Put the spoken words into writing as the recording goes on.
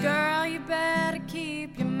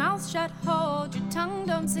mouth shut, hold your tongue,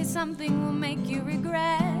 don't say something will make you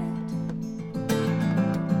regret.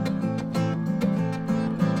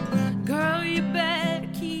 Girl, you better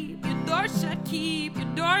keep your door shut, keep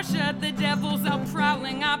your door shut. The devil's out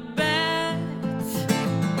prowling, I bet.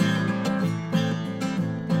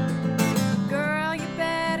 Girl, you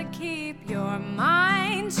better keep your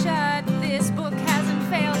mind shut. This book hasn't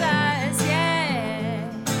failed us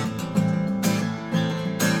yet.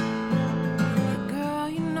 Girl,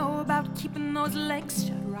 you know about keeping those legs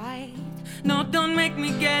shut, right? No, don't make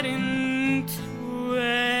me get into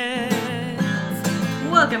it.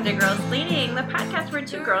 Welcome to Girls Leading, the podcast where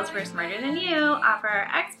two girls who are smarter than you offer our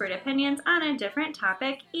expert opinions on a different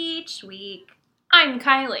topic each week. I'm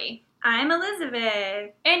Kylie. I'm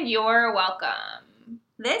Elizabeth. And you're welcome.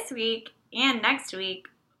 This week and next week,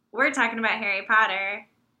 we're talking about Harry Potter.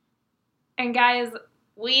 And guys,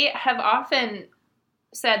 we have often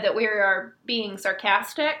said that we are being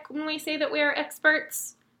sarcastic when we say that we are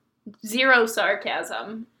experts. Zero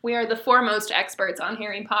sarcasm. We are the foremost experts on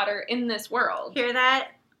Harry Potter in this world. Hear that,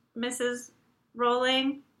 Mrs.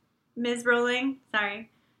 Rowling? Ms. Rowling?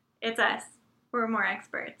 Sorry. It's us. We're more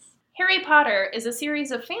experts. Harry Potter is a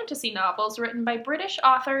series of fantasy novels written by British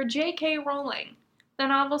author J.K. Rowling. The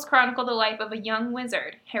novels chronicle the life of a young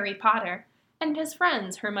wizard, Harry Potter, and his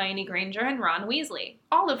friends Hermione Granger and Ron Weasley,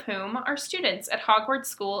 all of whom are students at Hogwarts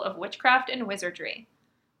School of Witchcraft and Wizardry.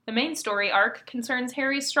 The main story arc concerns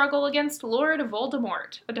Harry's struggle against Lord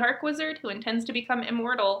Voldemort, a dark wizard who intends to become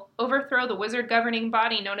immortal, overthrow the wizard governing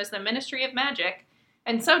body known as the Ministry of Magic,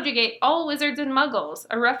 and subjugate all wizards and muggles,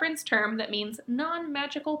 a reference term that means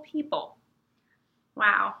non-magical people.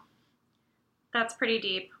 Wow. That's pretty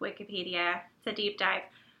deep, Wikipedia. It's a deep dive.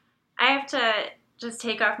 I have to just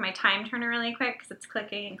take off my time turner really quick because it's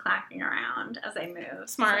clicking and clacking around as I move.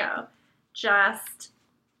 Smart. So just...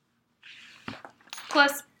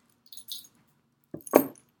 Plus,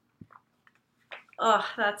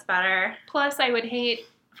 that's better. I would hate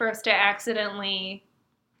for us to accidentally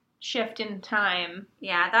shift in time.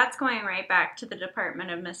 Yeah, that's going right back to the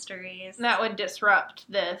Department of Mysteries. That would disrupt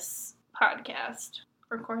this podcast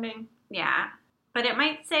recording. Yeah, but it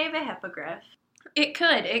might save a hippogriff. It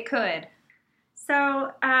could.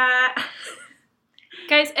 So,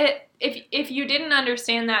 Guys, if you didn't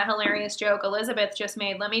understand that hilarious joke Elizabeth just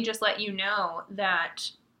made, let me just let you know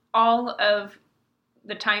that all of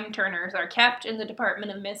the time turners are kept in the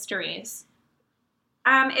Department of Mysteries.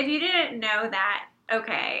 If you didn't know that,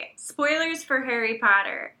 okay, spoilers for Harry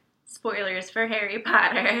Potter. Spoilers for Harry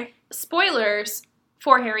Potter. Spoilers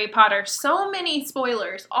for Harry Potter. So many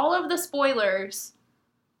spoilers. All of the spoilers.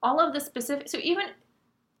 All of the specific... So even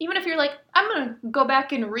if you're like, I'm going to go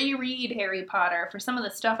back and reread Harry Potter for some of the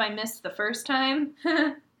stuff I missed the first time.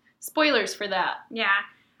 Spoilers for that. Yeah.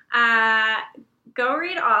 Go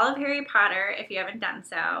read all of Harry Potter if you haven't done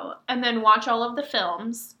so. And then watch all of the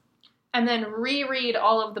films. And then reread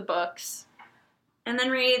all of the books. And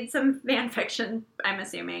then read some fan fiction, I'm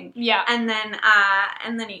assuming. Yeah. And then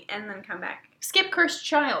come back. Skip Cursed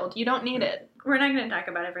Child. You don't need it. We're not going to talk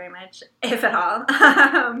about it very much, if at all.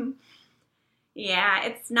 Yeah,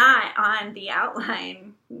 it's not on the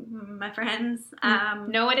outline, my friends.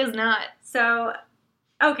 No, it is not. So,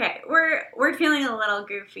 okay, we're feeling a little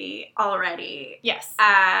goofy already. Yes.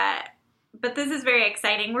 But this is very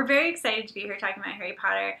exciting. We're very excited to be here talking about Harry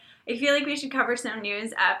Potter. I feel like we should cover some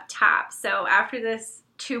news up top. So after this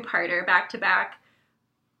two-parter, back-to-back,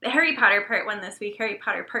 the Harry Potter Part 1 this week, Harry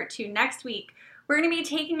Potter Part 2 next week, we're going to be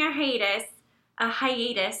taking a hiatus.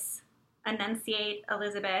 Enunciate,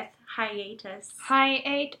 Elizabeth. Hiatus.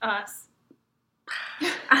 Hiatus.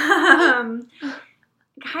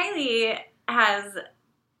 Kylie has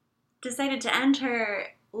decided to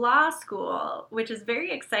enter law school, which is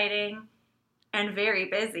very exciting and very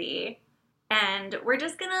busy. And we're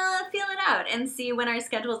just going to feel it out and see when our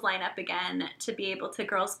schedules line up again to be able to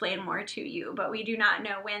girl-splain more to you. But we do not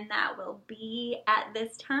know when that will be at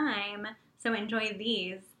this time. So enjoy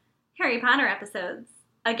these Harry Potter episodes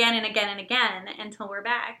again and again and again until we're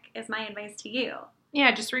back, is my advice to you.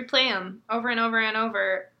 Yeah, just replay them over and over and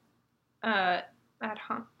over. Ad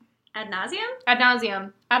nauseum? Ad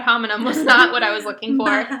nauseum. Ad hominem was not what I was looking for.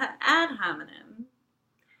 Ad hominem.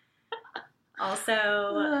 Also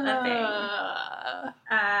a thing.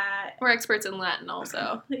 We're experts in Latin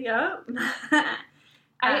also. Yep.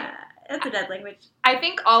 It's a dead language. I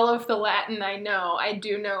think all of the Latin I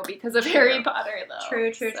do know because of Harry Potter, though.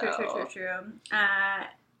 True.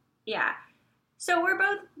 Yeah. So we're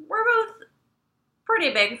both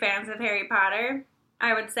pretty big fans of Harry Potter,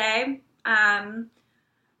 I would say.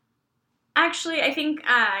 Actually, I think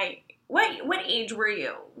What age were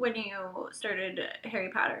you when you started Harry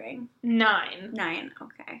Pottering? 9. 9.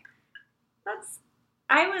 Okay.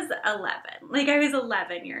 I was 11. Like, I was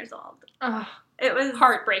 11 years old. Ugh, It was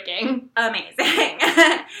heartbreaking. amazing.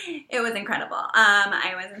 It was incredible.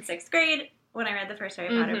 I was in 6th grade when I read the first Harry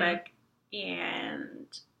Potter book, and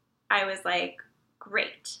I was like,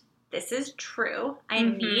 great. This is true. I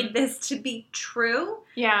need this to be true.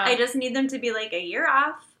 Yeah. I just need them to be, like, a year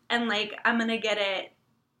off, and, like, I'm going to get it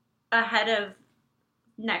ahead of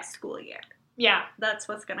next school year. Yeah. That's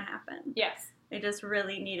what's going to happen. Yes. I just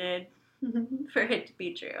really needed for it to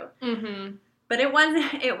be true. Mm-hmm. But it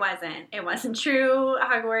wasn't. It wasn't true.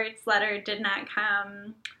 Hogwarts letter did not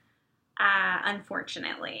come,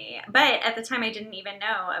 unfortunately. But at the time, I didn't even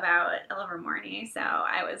know about Ilvermorny, so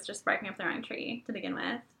I was just barking up the wrong tree to begin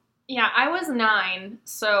with. Yeah, I was 9,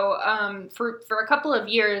 so for a couple of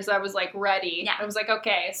years, I was, like, ready. Yeah. I was like,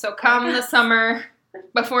 okay, so come the summer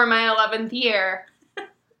before my 11th year,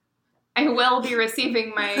 I will be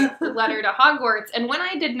receiving my letter to Hogwarts. And when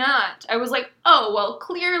I did not, I was like, oh, well,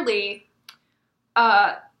 clearly,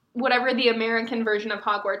 whatever the American version of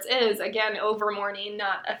Hogwarts is, again, Ilvermorny,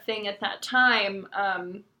 not a thing at that time,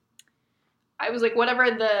 I was like,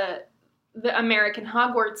 whatever the American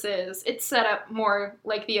Hogwarts is, it's set up more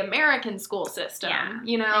like the American school system,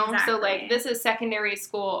 you know? Exactly. So, like, this is secondary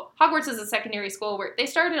school. Hogwarts is a secondary school where they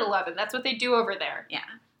start at 11. That's what they do over there. Yeah.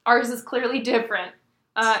 Ours is clearly different.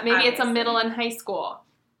 Maybe it's a Obviously. middle and high school.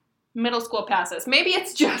 Middle school passes. Maybe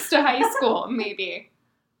it's just a high school. Maybe.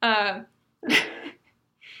 Yeah,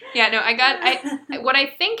 no, what I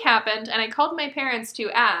think happened, and I called my parents to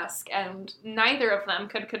ask, and neither of them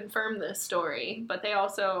could confirm this story, but they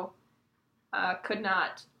also could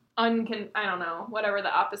not I don't know, whatever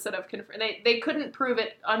the opposite of confirm. They couldn't prove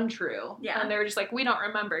it untrue. Yeah. And they were just like, we don't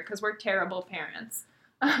remember because we're terrible parents.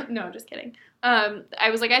 No, just kidding. I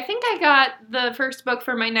was like, I think I got the first book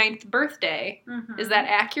for my 9th birthday. Mm-hmm. Is that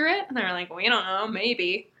accurate? And they were like, we don't know,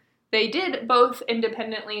 maybe. They did both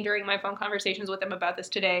independently during my phone conversations with them about this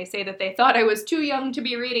today say that they thought I was too young to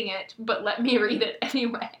be reading it, but let me read it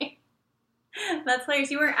anyway. That's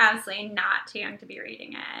hilarious. You were absolutely not too young to be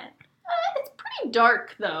reading it. It's pretty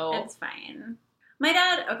dark, though. It's fine. My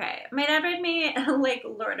dad read me, like,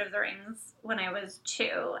 Lord of the Rings when I was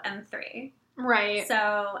 2 and 3. Right.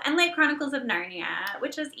 So, and, like, Chronicles of Narnia,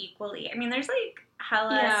 which is equally, I mean, there's, like,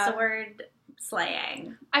 hella sword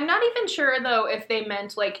slaying. I'm not even sure, though, if they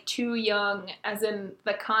meant, like, too young, as in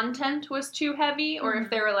the content was too heavy, or if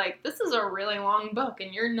they were like, this is a really long book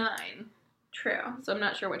and you're 9. True. So I'm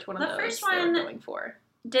not sure which one of The those first they were one going for.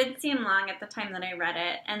 Did seem long at the time that I read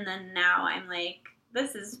it, and then now I'm like,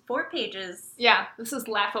 this is 4 pages. Yeah, this is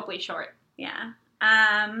laughably short. Yeah.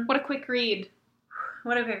 What a quick read.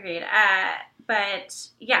 What a quick read. But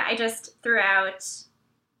yeah, I just throughout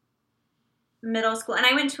middle school, and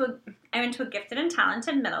I went to a gifted and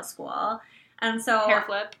talented middle school, and so Hair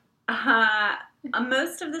flip.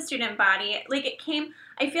 Most of the student body, like, it came.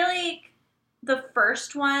 I feel like the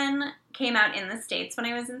first one came out in the States when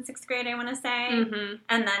I was in 6th grade, I want to say. Mm-hmm.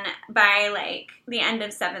 And then by, like, the end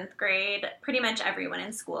of 7th grade, pretty much everyone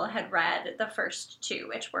in school had read the first 2,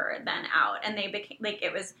 which were then out. And they became, like,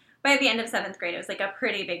 it was, by the end of 7th grade, it was, like, a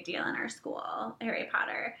pretty big deal in our school, Harry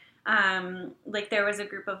Potter. Like, there was a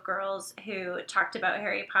group of girls who talked about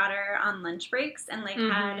Harry Potter on lunch breaks and, like,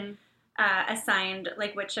 had assigned,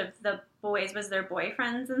 like, which of the boys was their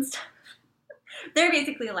boyfriends and stuff. They're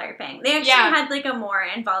basically LARPing. They actually had, like, a more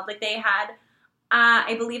involved, like, they had,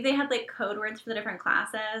 I believe they had, like, code words for the different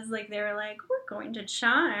classes. Like, they were like, we're going to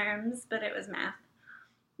Charms, but it was math,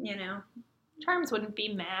 you know. Charms wouldn't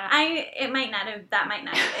be math. It might not have,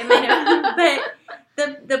 but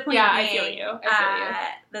the point being, I feel you.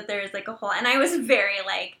 that there's, like, a whole, and I was very,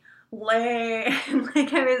 like, lame.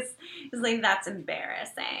 Like, it was like, that's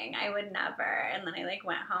embarrassing. I would never. And then I, like,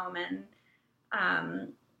 went home and,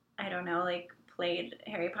 I don't know, like, played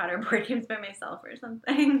Harry Potter board games by myself or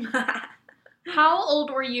something. How old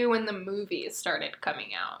were you when the movies started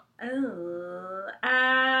coming out?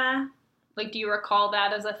 Like, do you recall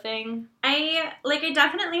that as a thing? I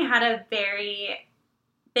definitely had a very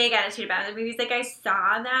big attitude about the movies. Like, I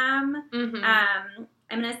saw them. Mm-hmm.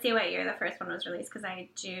 I'm going to see what year the first one was released because I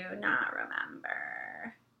do not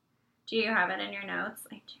remember. Do you have it in your notes?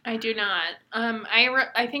 I do not.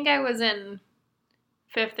 I think I was in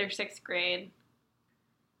 5th or 6th grade.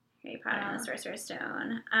 Harry Potter and the Sorcerer's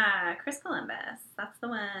Stone. Chris Columbus. That's the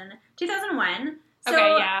one. 2001. So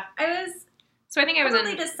okay, yeah. So I think I was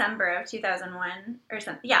probably December of 2001 or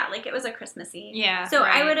something. Yeah, like, it was a Christmassy. Yeah. So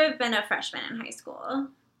right. I would have been a freshman in high school.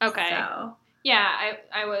 Okay. So Yeah,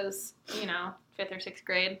 I was, 5th or 6th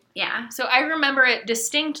grade. Yeah. So I remember it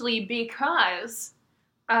distinctly because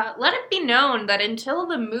let it be known that until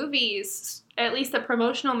the movies, at least the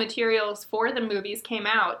promotional materials for the movies came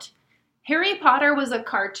out, Harry Potter was a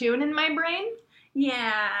cartoon in my brain.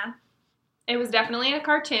 Yeah. It was definitely a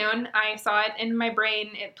cartoon. I saw it in my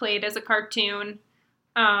brain. It played as a cartoon.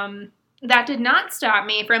 That did not stop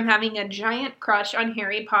me from having a giant crush on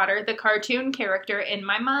Harry Potter, the cartoon character, in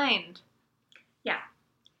my mind. Yeah.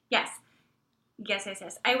 Yes.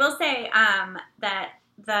 I will say that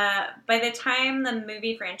by the time the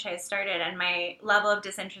movie franchise started and my level of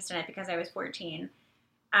disinterest in it, because I was 14,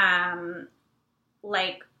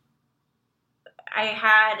 like, I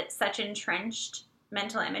had such entrenched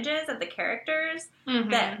mental images of the characters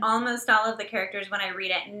that almost all of the characters, when I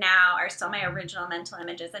read it now, are still my original mental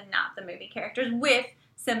images and not the movie characters, with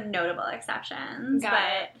some notable exceptions.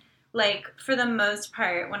 Like, for the most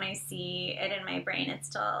part, when I see it in my brain, it's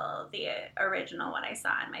still the original what I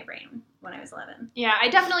saw in my brain when I was 11. Yeah, I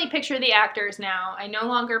definitely picture the actors now. I no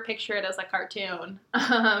longer picture it as a cartoon.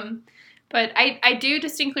 But I do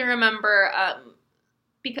distinctly remember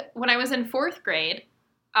because when I was in 4th grade,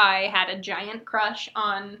 I had a giant crush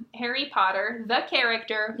on Harry Potter, the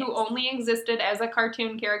character who only existed as a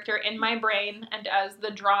cartoon character in my brain and as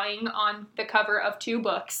the drawing on the cover of 2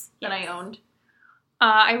 books that I owned.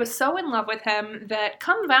 I was so in love with him that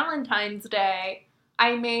come Valentine's Day,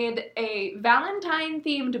 I made a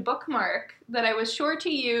Valentine-themed bookmark that I was sure to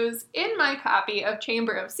use in my copy of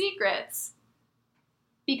Chamber of Secrets,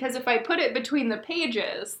 because if I put it between the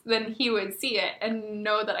pages, then he would see it and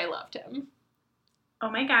know that I loved him. Oh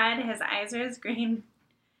my God, his eyes are as green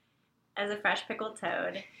as a fresh pickled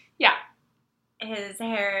toad. Yeah. His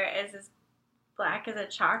hair is as black as a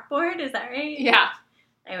chalkboard, is that right? Yeah.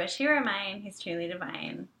 I wish he were mine. He's truly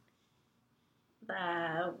divine.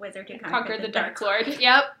 The wizard who conquered the Dark Lord.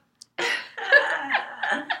 Yep.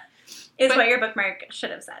 What your bookmark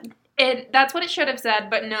should have said. That's what it should have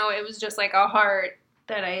said, but no, it was just like a heart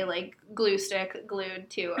that I glue stick glued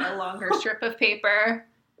to a longer strip of paper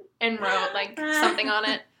and wrote something on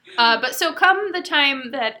it. But so come the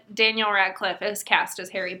time that Daniel Radcliffe is cast as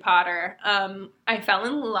Harry Potter, I fell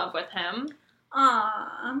in love with him.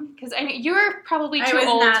 Aww. Because you were probably too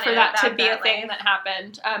old for that to be a thing that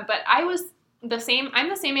happened. But I was the same. I'm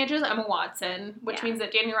the same age as Emma Watson, which means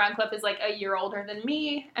that Daniel Radcliffe is a year older than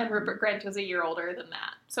me, and Rupert Grint is a year older than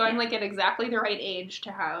that. So I'm at exactly the right age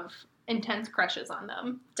to have intense crushes on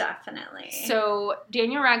them. Definitely. So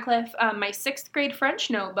Daniel Radcliffe, my 6th grade French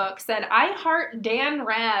notebook said, "I heart Dan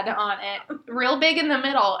Rad" on it, real big in the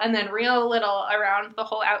middle, and then real little around the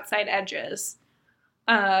whole outside edges.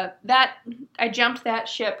 I jumped that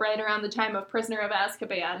ship right around the time of Prisoner of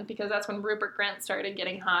Azkaban, because that's when Rupert Grint started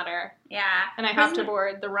getting hotter. Yeah. And I hopped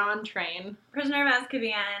aboard the Ron train. Prisoner of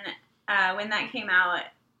Azkaban, when that came out,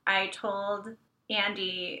 I told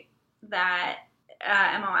Andy that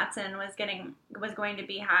Emma Watson was going to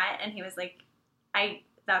be hot, and he was like,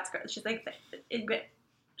 that's great. She's like,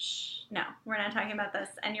 no, we're not talking about this,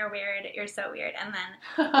 and you're weird, you're so weird. And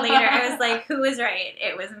then later I was like, who was right?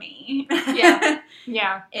 It was me.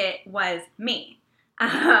 Yeah. It was me.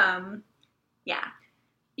 Yeah.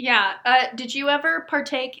 Did you ever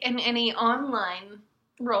partake in any online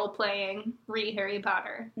role-playing Harry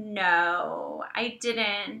Potter? No, I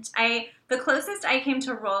didn't. The closest I came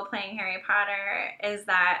to role-playing Harry Potter is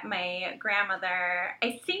that my grandmother,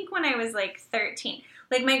 I think when I was 13,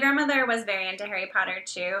 my grandmother was very into Harry Potter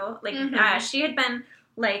too. She had been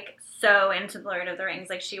so into Lord of the Rings.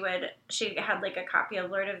 She had a copy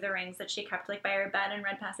of Lord of the Rings that she kept by her bed and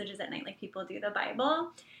read passages at night like people do the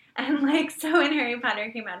Bible. And so when Harry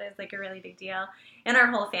Potter came out, it was a really big deal. And our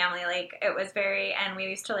whole family, it was very, and we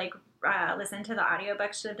used to listen to the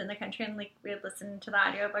audiobooks. She lived in the country, and we would listen to the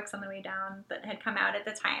audiobooks on the way down that had come out at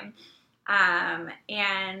the time.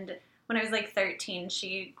 And when I was 13,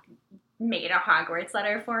 she made a Hogwarts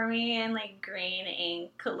letter for me in green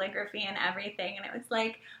ink calligraphy and everything, and it was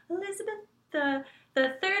Elizabeth, the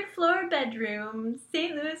 3rd floor bedroom,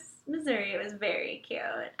 St. Louis, Missouri. It was very cute.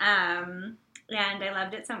 And I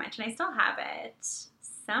loved it so much, and I still have it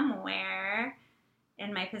somewhere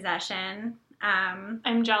in my possession.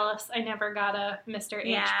 I'm jealous. I never got a Mr.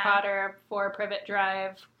 H. Potter 4 Privet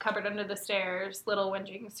Drive, cupboard under the stairs, Little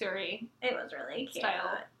Whinging Surrey. It was really cute.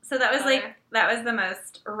 Style. So that was that was the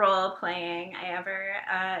most role playing I ever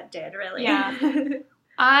did, really. Yeah.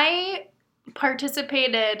 I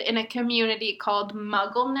participated in a community called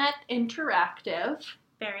MuggleNet Interactive.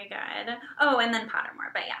 Very good. Oh, and then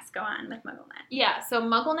Pottermore, but yes, go on with MuggleNet. Yeah, so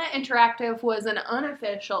MuggleNet Interactive was an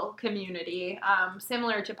unofficial community,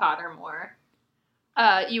 similar to Pottermore.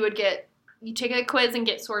 You would get you take a quiz and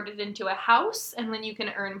get sorted into a house, and then you can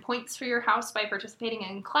earn points for your house by participating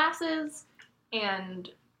in classes and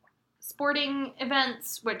sporting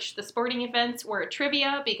events, which the sporting events were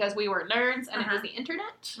trivia because we were nerds and it was the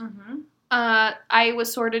internet. Mm-hmm. I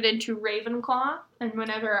was sorted into Ravenclaw, and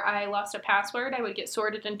whenever I lost a password, I would get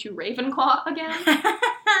sorted into Ravenclaw again.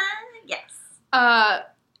 Yes.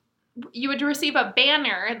 You would receive a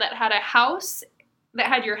banner that had a house, that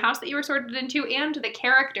had your house that you were sorted into, and the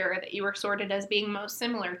character that you were sorted as being most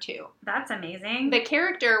similar to. That's amazing. The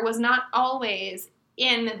character was not always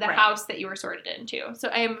in the house that you were sorted into. So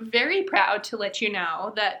I am very proud to let you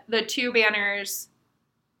know that the 2 banners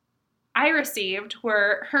I received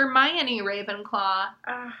were Hermione Ravenclaw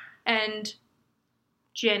and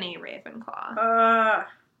Jenny Ravenclaw.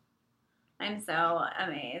 I'm so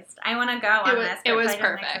amazed. I want to go on this, but it was it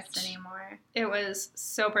perfect. doesn't exist anymore. It was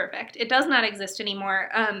so perfect. It does not exist anymore.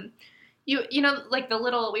 You know, like the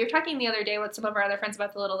little, we were talking the other day with some of our other friends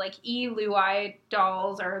about the little, like, Elui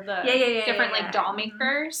dolls or the different, like, doll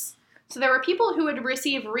makers. So there were people who would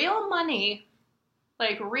receive real money,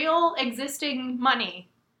 like, real existing money,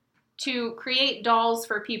 to create dolls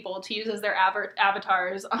for people to use as their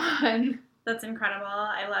avatars on. That's incredible.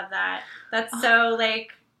 I love that. That's so,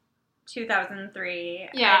 like, 2003.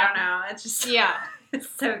 Yeah. I don't know. It's just... Yeah. It's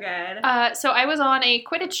so good. So I was on a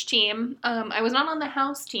Quidditch team. I was not on the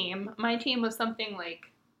house team. My team was something like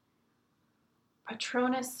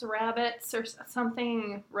Patronus Rabbits or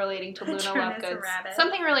something relating to Luna Lovegood's.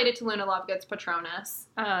 Something related to Luna Lovegood's Patronus.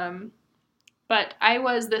 But I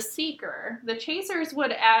was the Seeker. The Chasers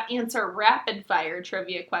would answer rapid-fire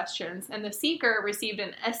trivia questions, and the Seeker received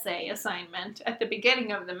an essay assignment at the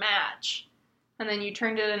beginning of the match. And then you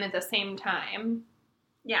turned it in at the same time.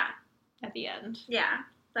 Yeah. At the end. Yeah,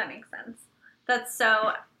 that makes sense. That's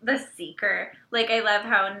so... The Seeker. Like, I love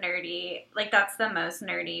how nerdy... Like, that's the most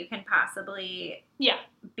nerdy you can possibly...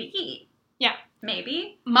 be. Yeah.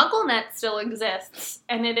 Maybe. MuggleNet still exists,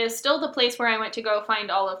 and it is still the place where I went to go find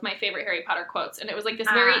all of my favorite Harry Potter quotes. And it was like this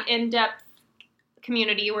very in-depth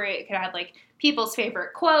community where it could have like people's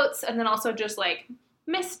favorite quotes, and then also just like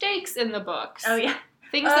mistakes in the books. Oh yeah,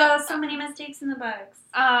 things so many mistakes in the books.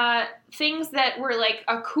 Things that were like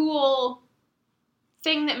a cool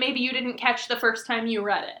thing that maybe you didn't catch the first time you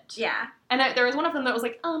read it. Yeah. And there was one of them that was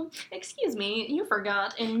like, excuse me, you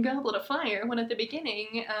forgot in Goblet of Fire when at the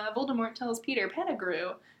beginning Voldemort tells Peter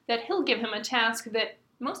Pettigrew that he'll give him a task that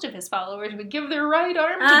most of his followers would give their right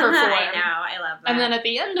arm to perform. I know, I love that. And then at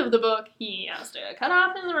the end of the book, he has to cut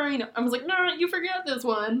off his right arm. I was like, no, you forgot this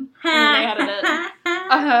one. And then they added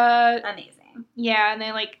it. Amazing. Yeah, and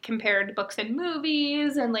they like compared books and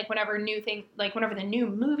movies, and like whenever the new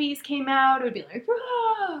movies came out, it would be like,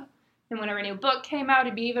 ah! And whenever a new book came out,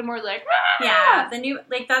 it'd be even more like, ah! Yeah, the new,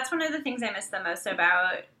 like, that's one of the things I miss the most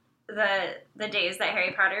about the days that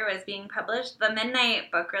Harry Potter was being published. The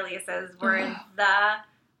midnight book releases were the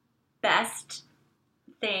best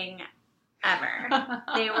thing ever.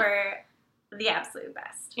 They were the absolute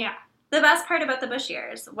best. Yeah. The best part about the Bush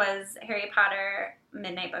years was Harry Potter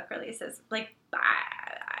midnight book releases. Like,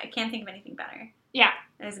 I can't think of anything better. Yeah.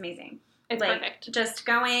 It was amazing. It's like, perfect. Just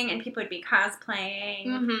going, and people would be cosplaying,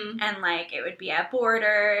 mm-hmm. and, like, it would be at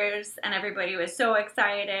Borders, and everybody was so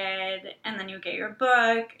excited, and then you would get your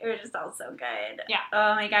book. It was just all so good. Yeah.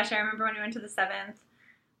 Oh, my gosh, I remember when we went to the 7th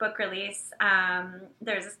book release,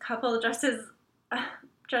 there was this couple dressed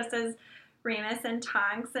as Remus and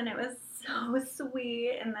Tonks, and it was so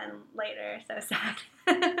sweet, and then later, so sad.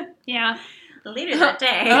 Yeah. Later that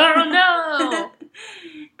day. Oh, no!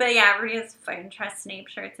 But yeah, everybody has fucking Trust Snape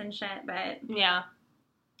shirts and shit, but... Yeah.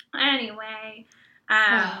 Anyway.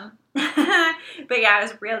 But yeah, it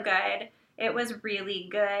was real good. It was really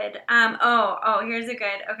good. Here's a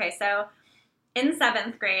good... Okay, so in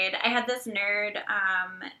 7th grade, I had this nerd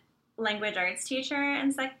language arts teacher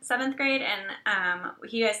in 7th grade, and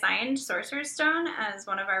he assigned Sorcerer's Stone as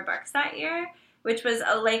one of our books that year, which was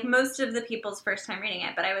like most of the people's first time reading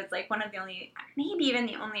it, but I was like one of the only, maybe even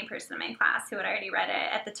the only person in my class who had already read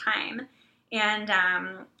it at the time. And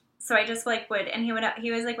so I just like would, and he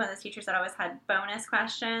was like one of those teachers that always had bonus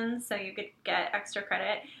questions, so you could get extra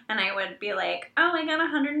credit, and I would be like, oh, I got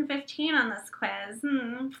 115 on this quiz.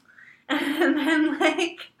 And then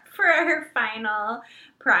like for our final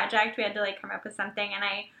project, we had to like come up with something, and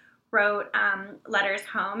I wrote letters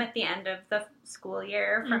home at the end of the school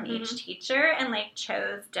year from mm-hmm. each teacher, and like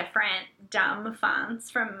chose different dumb fonts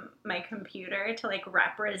from my computer to like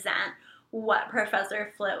represent what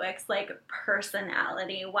Professor Flitwick's like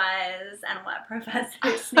personality was and what Professor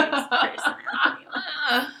Snape's personality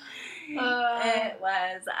was. It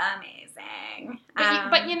was amazing.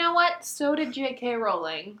 But you know what? So did J.K.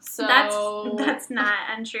 Rowling. So That's not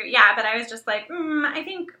untrue. Yeah, but I was just like, I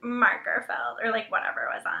think Mark Garfield, or like whatever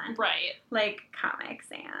was on. Right. Like Comic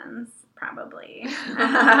Sans, probably.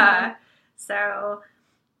 So,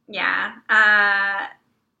 yeah.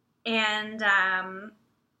 And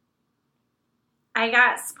I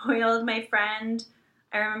got spoiled. My friend,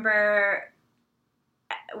 I remember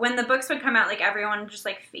when the books would come out, like everyone would just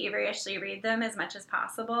like feverishly read them as much as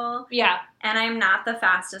possible. Yeah. And I'm not the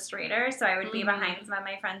fastest reader, so I would be behind some of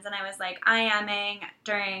my friends, and I was like IMing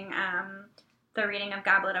during the reading of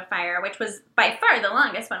Goblet of Fire, which was by far the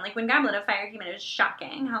longest one. Like when Goblet of Fire came out, it was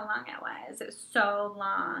shocking how long it was. It was so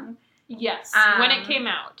long. Yes. When it came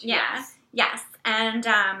out. Yeah. Yes. And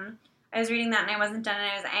I was reading that and I wasn't done,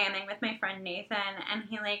 and I was IMing with my friend Nathan, and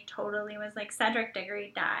he like totally was like, Cedric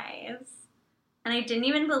Diggory dies. And I didn't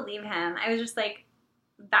even believe him. I was just like,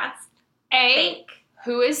 that's fake.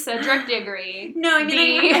 Who is Cedric Diggory? No, I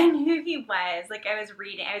mean, I knew who he was. Like, I was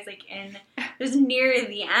reading. I was like it was near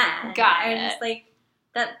the end. I was just like,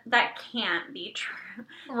 that can't be true.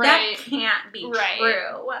 Right. That can't be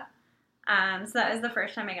true. So that was the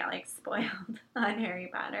first time I got like spoiled on Harry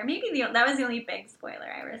Potter. Maybe that was the only big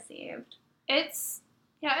spoiler I received. It's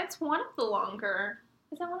one of the longer.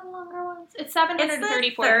 Is that one of the longer ones? It's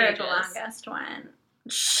 734 pages. It's the third longest one.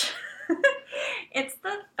 It's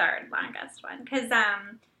the third longest one because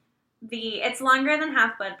it's longer than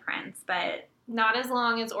Half-Blood Prince, but not as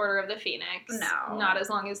long as Order of the Phoenix. No, not as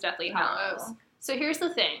long as Deathly Hallows. No. So here's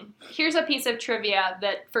the thing. Here's a piece of trivia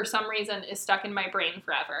that for some reason is stuck in my brain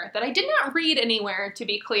forever that I did not read anywhere, to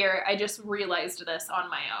be clear. I just realized this on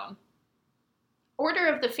my own. Order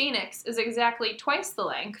of the Phoenix is exactly twice the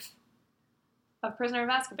length of Prisoner of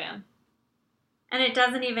Azkaban. And it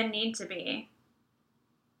doesn't even need to be.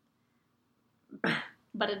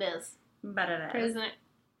 But it is. But it is.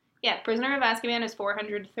 Prisoner of Azkaban is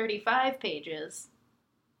 435 pages.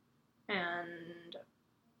 And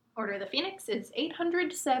Order of the Phoenix is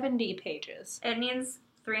 870 pages. It needs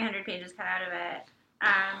 300 pages cut out of it.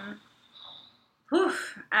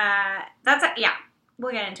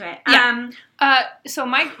 We'll get into it. Yeah. So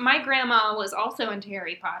my grandma was also into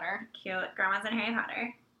Harry Potter. Cute. Grandma's in Harry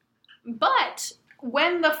Potter. But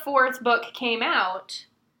when the fourth book came out,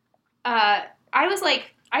 I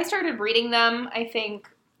started reading them, I think,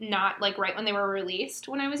 not like right when they were released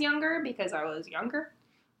when I was younger, because I was younger.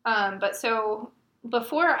 But so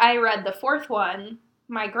before I read the fourth one,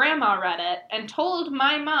 my grandma read it and told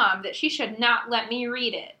my mom that she should not let me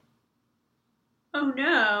read it. Oh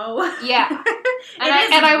no. Yeah.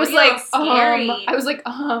 And I was like, scary.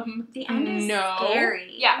 The end is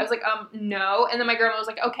scary. Yeah, I was like, no. And then my grandma was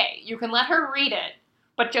like, okay, you can let her read it,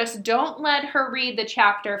 but just don't let her read the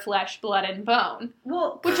chapter Flesh, Blood, and Bone.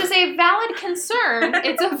 Well, which is a valid concern.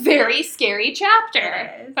 It's a very scary chapter.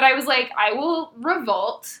 It is. But I was like, I will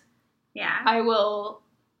revolt. Yeah. I will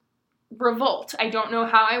revolt. I don't know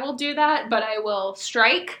how I will do that, but I will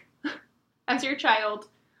strike as your child.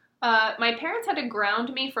 My parents had to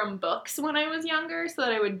ground me from books when I was younger so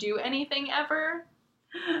that I would do anything ever.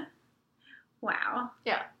 Wow.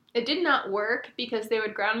 Yeah. It did not work because they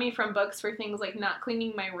would ground me from books for things like not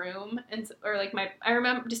cleaning my room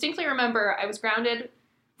distinctly remember I was grounded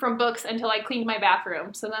from books until I cleaned my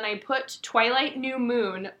bathroom. So then I put Twilight New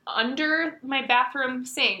Moon under my bathroom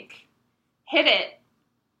sink, hid it,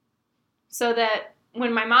 so that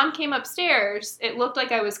when my mom came upstairs, it looked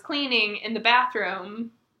like I was cleaning in the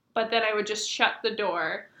bathroom, but then I would just shut the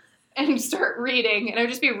door and start reading, and I would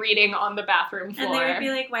just be reading on the bathroom floor. And they would be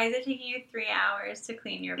like, why is it taking you 3 hours to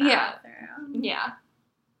clean your bathroom? Yeah.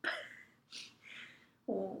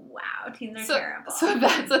 Wow, teens are terrible. So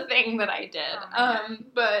that's a thing that I did. Oh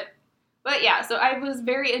But yeah, so I was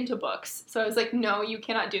very into books. So I was like, no, you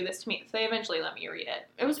cannot do this to me. So they eventually let me read it.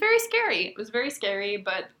 It was very scary.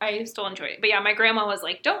 But I still enjoyed it. But yeah, my grandma was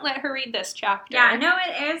like, don't let her read this chapter. Yeah, no,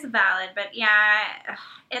 it is valid. But yeah,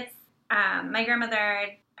 it's, my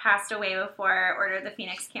grandmother passed away before Order of the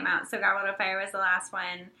Phoenix came out. So Goblet of Fire was the last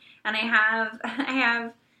one. And I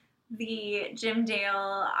have the Jim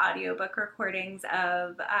Dale audiobook recordings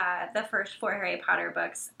of the first 4 Harry Potter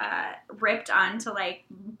books ripped onto like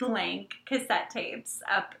blank cassette tapes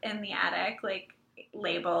up in the attic, like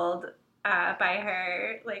labeled by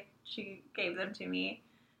her. Like she gave them to me.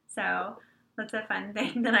 So that's a fun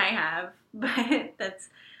thing that I have.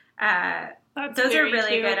 But those are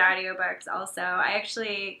really cute. good audiobooks also. I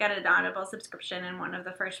actually got an Audible subscription, and one of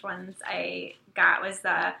the first ones I got was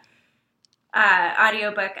the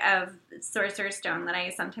audiobook of Sorcerer's Stone that I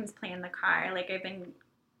sometimes play in the car. Like I've been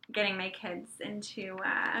getting my kids into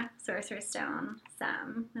Sorcerer's Stone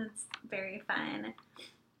some. It's very fun.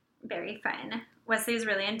 Very fun. Wesley's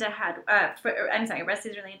really into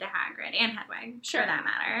Wesley's really into Hagrid and Hedwig, Sure. for that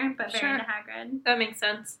matter, but very Sure. into Hagrid. That makes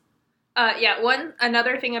sense.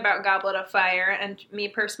 Another thing about Goblet of Fire, and me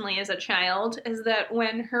personally as a child, is that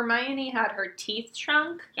when Hermione had her teeth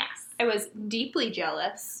shrunk, Yes. I was deeply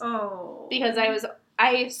jealous. Oh. Because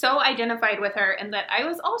I so identified with her, and that I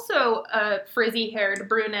was also a frizzy-haired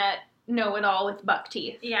brunette know-it-all with buck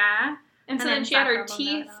teeth. Yeah. And so then she had her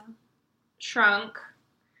teeth shrunk,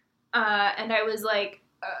 and I was like,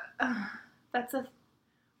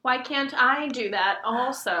 why can't I do that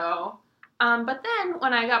also? But then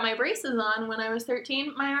when I got my braces on when I was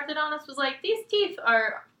 13, my orthodontist was like, these teeth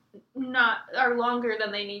are longer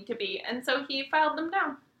than they need to be, and so he filed them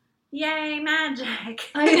down. Yay, magic.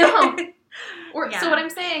 I know. Yeah. So what I'm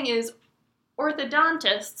saying is,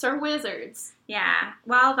 orthodontists are wizards. Yeah.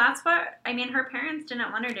 Well, that's what, I mean, her parents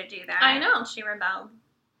didn't want her to do that. I know. She rebelled.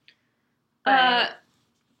 But,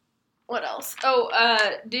 What else? Oh,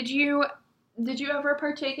 did you ever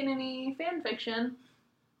partake in any fan fiction?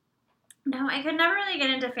 no, I could never really get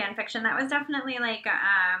into fan fiction. That was definitely like,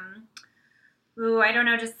 I don't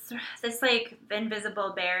know, just this like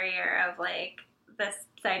invisible barrier of like this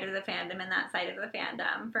side of the fandom and that side of the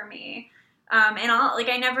fandom for me. And all, like,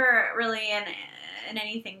 I never really in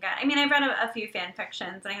anything got, I mean, I've read a few fan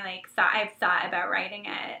fictions and I've thought about writing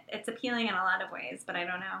it. It's appealing in a lot of ways, but I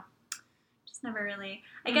don't know. Just never really,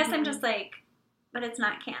 I guess I'm just like, but it's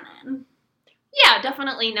not canon. Yeah,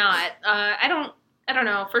 definitely not. I don't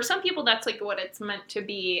know. For some people, that's like what it's meant to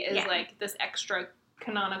be, is like this extra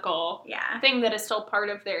canonical thing that is still part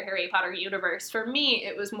of their Harry Potter universe. For me,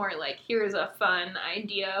 it was more like, here's a fun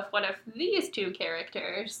idea of what if these two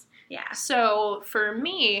characters. Yeah. So for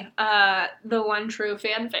me, the one true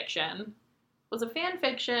fan fiction was a fan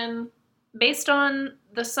fiction based on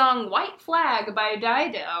the song White Flag by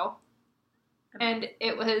Dido. And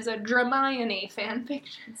it was a Dramione fan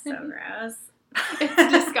fiction. So gross.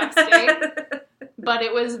 It's disgusting. But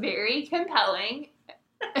it was very compelling.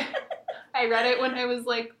 I read it when I was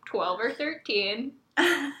like 12 or 13.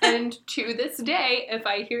 And to this day, if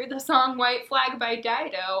I hear the song White Flag by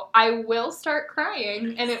Dido, I will start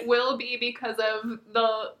crying. And it will be because of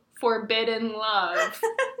the forbidden love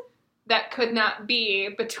that could not be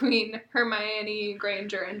between Hermione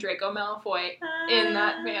Granger and Draco Malfoy in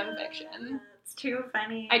that fan fiction. It's too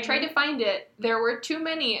funny. I tried to find it. There were too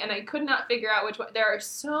many, and I could not figure out which one. There are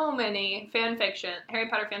so many Harry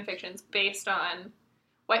Potter fan fictions based on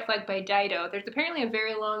White Flag by Dido. There's apparently a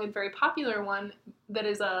very long and very popular one that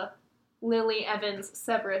is a Lily Evans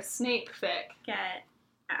Severus Snape fic. Get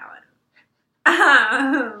out.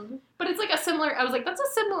 But it's like a similar, I was like, that's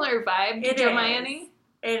a similar vibe to Hermione.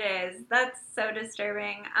 It is. That's so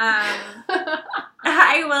disturbing.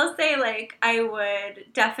 I will say, like, I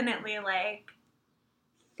would definitely, like,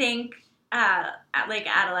 think, like,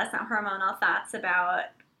 adolescent hormonal thoughts about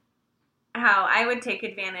how I would take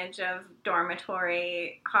advantage of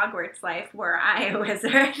dormitory Hogwarts life were I a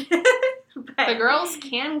wizard. But the girls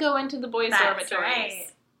can go into the boys' dormitories. Right.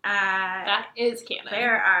 That is canon.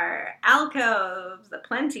 There are alcoves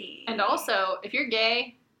aplenty. And also, if you're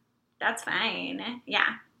gay, that's fine.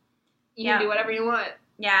 Yeah. You can do whatever you want.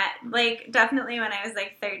 Yeah, like, definitely when I was,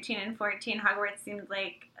 like, 13 and 14, Hogwarts seemed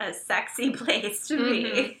like a sexy place to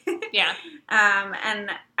be. Yeah.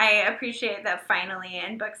 And I appreciate that finally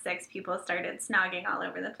in book 6, people started snogging all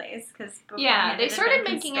over the place. They started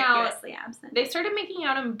making out. Absent. They started making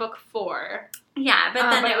out in book 4. Yeah,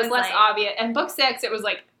 but then it was less like, obvious. And book 6, it was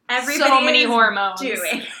like everybody so many hormones.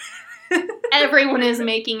 Doing. Everyone is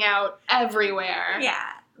making out everywhere. Yeah,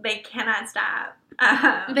 they cannot stop.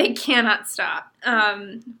 They cannot stop.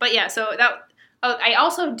 But yeah, so that. I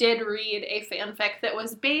also did read a fanfic that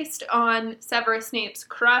was based on Severus Snape's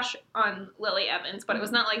crush on Lily Evans, but it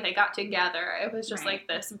was not like they got together. It was just like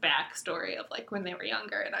this backstory of like when they were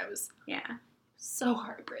younger, and I was so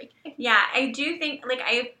heartbreaking. Yeah, I do think like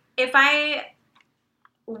if I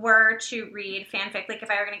were to read fanfic, like if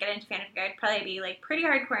I were going to get into fanfic, I'd probably be like pretty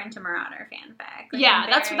hardcore into Marauder fanfic.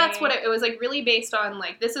 Like, that's what it was like, really based on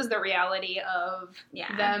like this is the reality of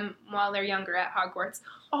them while they're younger at Hogwarts.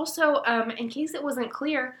 Also, in case it wasn't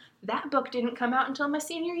clear, that book didn't come out until my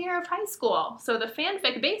senior year of high school. So the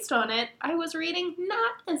fanfic based on it, I was reading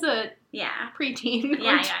not as a preteen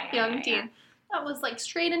or young teen. That was like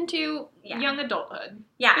straight into young adulthood.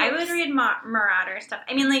 Yeah, I would read Marauder stuff.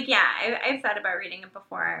 I mean, like, I've thought about reading it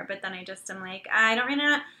before, but then I just am like, I don't read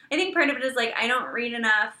enough. I think part of it is like, I don't read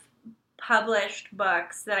enough published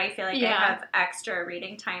books that I feel like I have extra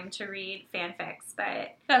reading time to read fanfics,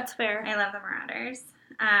 but that's fair. I love the Marauders.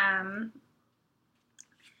 And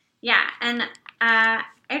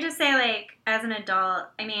I just say, like, as an adult,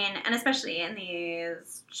 I mean, and especially in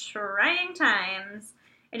these trying times,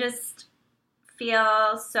 I just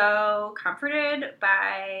feel so comforted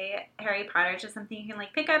by Harry Potter. It's just something you can,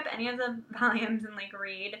 like, pick up any of the volumes and, like,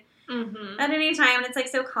 read at any time. And it's, like,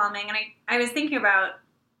 so calming. And I was thinking about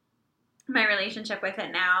my relationship with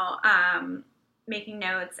it now, making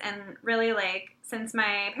notes. And really, like, since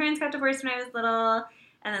my parents got divorced when I was little,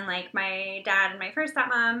 and then, like, my dad and my first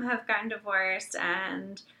stepmom have gotten divorced,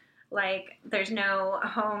 and, like, there's no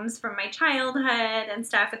homes from my childhood and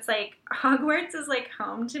stuff. It's, like, Hogwarts is, like,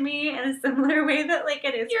 home to me in a similar way that, like,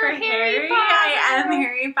 it is You're for Harry Potter. I am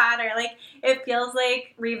Harry Potter. Like, it feels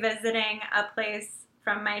like revisiting a place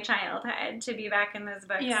from my childhood to be back in those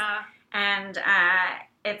books. Yeah. And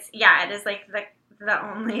it is, like, the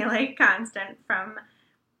only, like, constant from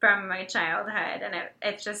my childhood. And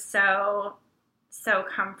it's just so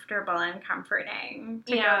comfortable and comforting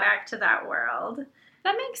to go back to that world.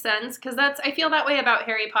 That makes sense, because I feel that way about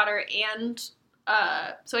Harry Potter, and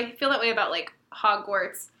so I feel that way about, like,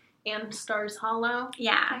 Hogwarts and Stars Hollow.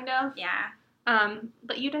 Yeah. Kind of. Yeah.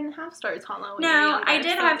 But you didn't have Stars Hollow when you No, were younger, I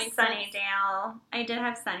did so have that makes sense. Sunnydale. I did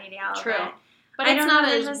have Sunnydale. True. But I it's don't not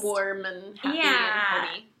know, as just- warm and happy and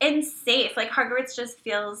homey. And safe. Like, Hogwarts just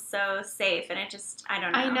feels so safe, and it just, I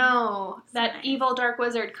don't know. I know. So That nice. evil dark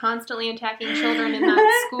wizard constantly attacking children in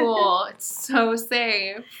that school. It's so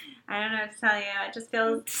safe. I don't know what to tell you. It just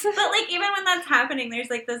feels... But, like, even when that's happening, there's,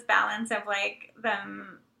 like, this balance of, like,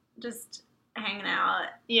 them just hanging out,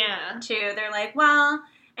 Yeah. too. They're like, well,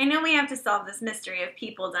 I know we have to solve this mystery of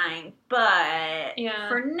people dying, but Yeah.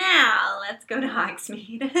 for now, let's go to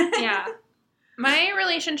Hogsmeade. Yeah. My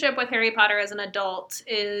relationship with Harry Potter as an adult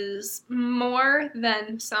is more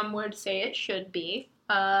than some would say it should be.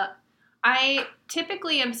 I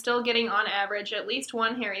typically am still getting, on average, at least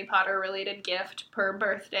one Harry Potter-related gift per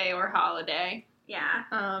birthday or holiday. Yeah.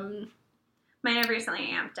 Mine have recently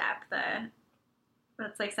amped up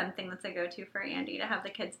that's, like, something that's a go-to for Andy to have the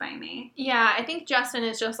kids buy me. Yeah, I think Justin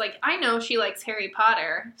is just like, I know she likes Harry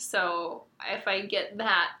Potter, so if I get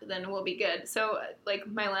that, then we'll be good. So, like,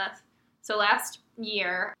 last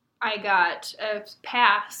year, I got a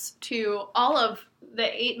pass to all of the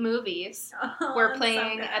 8 movies we're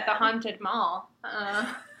playing at the Haunted Mall.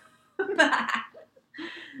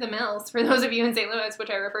 The Mills, for those of you in St. Louis, which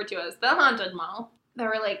I refer to as the Haunted Mall. They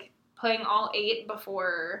were, like, playing all 8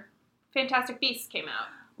 before Fantastic Beasts came out.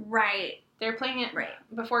 Right. They're playing it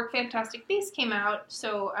before Fantastic Beasts came out,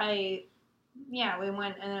 so we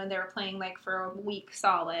went, and then they were playing, like, for a week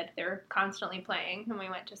solid. They were constantly playing, and we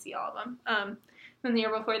went to see all of them. And the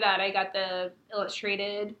year before that, I got the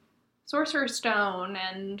illustrated Sorcerer's Stone,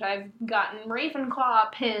 and I've gotten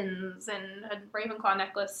Ravenclaw pins, and a Ravenclaw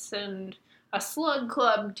necklace, and a Slug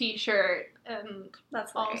Club t-shirt, and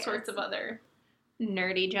That's all hilarious. sorts of other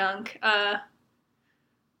nerdy junk.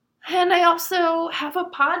 And I also have a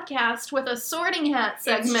podcast with a Sorting Hat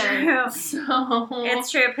segment. It's true. So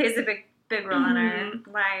It's true. It plays a big role in our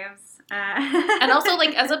lives. And also,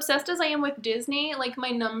 like, as obsessed as I am with Disney, like, my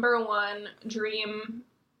number one dream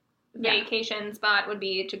vacation spot would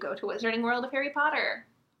be to go to Wizarding World of Harry Potter.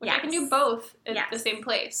 Which I can do both at the same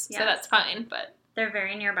place, so that's fine, but... They're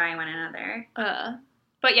very nearby one another.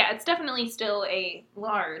 But yeah, it's definitely still a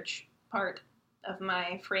large part of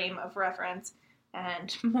my frame of reference.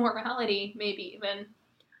 And morality, maybe even. I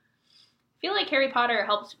feel like Harry Potter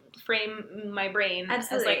helped frame my brain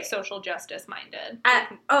as, like, social justice minded.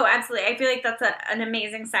 Absolutely. I feel like that's an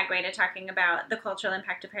amazing segue to talking about the cultural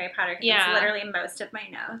impact of Harry Potter, because it's literally most of my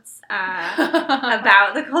notes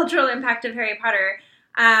about the cultural impact of Harry Potter.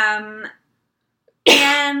 And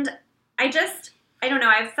I don't know,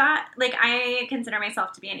 I've thought, like, I consider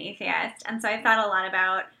myself to be an atheist, and so I've thought a lot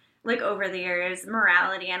about, like, over the years,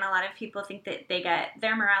 morality, and a lot of people think that they get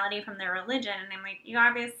their morality from their religion, and I'm like, you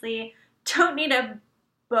obviously don't need a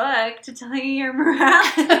book to tell you your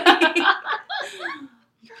morality.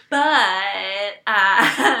 But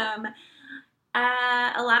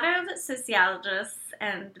a lot of sociologists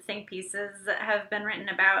and think pieces have been written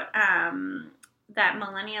about that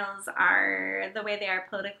millennials are the way they are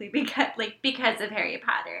politically because of Harry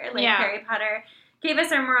Potter. Harry Potter gave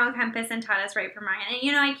us our moral compass and taught us right from wrong. And,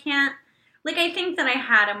 you know, I think that I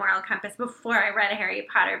had a moral compass before I read Harry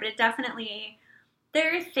Potter, but it definitely,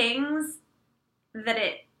 there are things that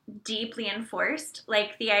it deeply enforced,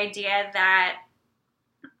 like the idea that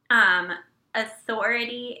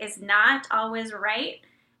authority is not always right,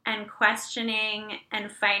 and questioning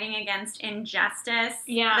and fighting against injustice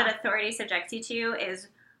that authority subjects you to is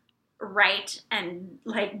right and,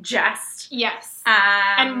 like, just. Yes.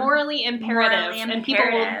 And morally imperative. And people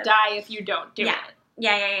will die if you don't do it.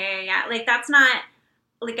 Yeah. Like, that's not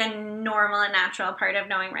like a normal and natural part of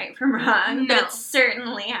knowing right from wrong, No. but it's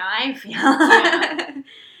certainly how I feel.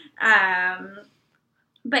 Yeah.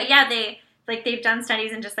 But yeah, they've done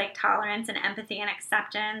studies in just like tolerance and empathy and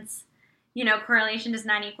acceptance. You know, correlation does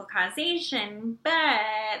not equal causation,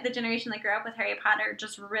 but the generation that grew up with Harry Potter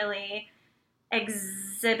just really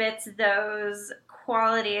exhibits those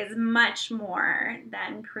qualities much more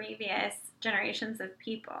than previous generations of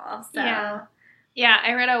people. So Yeah,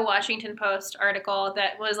 I read a Washington Post article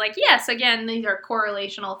that was like, yes, again, these are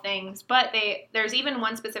correlational things, but there's even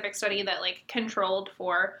one specific study that like controlled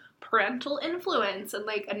for parental influence and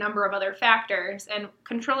like a number of other factors, and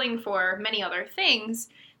controlling for many other things,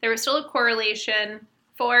 there was still a correlation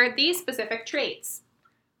for these specific traits: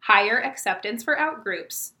 higher acceptance for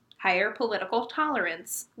outgroups, higher political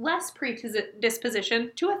tolerance, less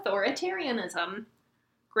predisposition to authoritarianism,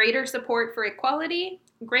 greater support for equality,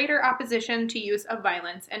 greater opposition to use of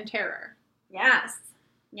violence and terror. yes.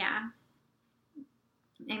 Yeah.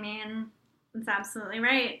 I mean, that's absolutely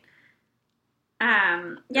right.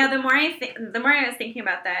 Yeah, the more I was thinking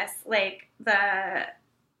about this, like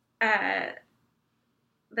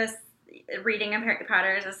this reading of Harry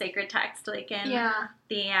Potter as a sacred text, like in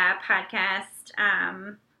the podcast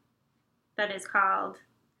that is called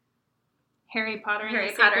Harry Potter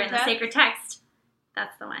and the Sacred Text.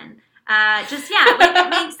 That's the one. Like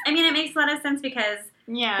it makes a lot of sense because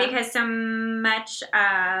so much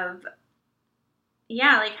of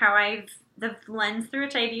like how the lens through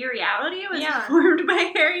which I view reality was formed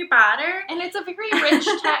by Harry Potter. And it's a very rich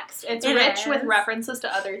text. It's rich is. with references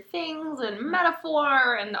to other things and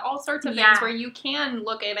metaphor and all sorts of things where you can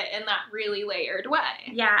look at it in that really layered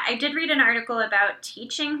way. Yeah, I did read an article about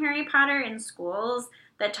teaching Harry Potter in schools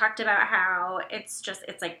that talked about how it's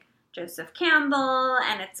like Joseph Campbell,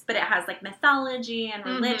 but it has like mythology and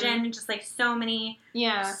religion, and just like so many,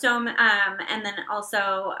 and then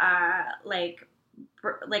also like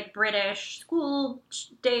British school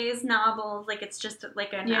days novels. Like it's just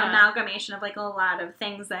like an amalgamation of like a lot of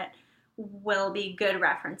things that will be good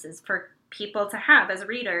references for people to have as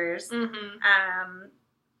readers. And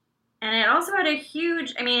it also had a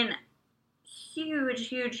huge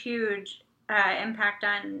impact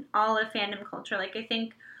on all of fandom culture. Like I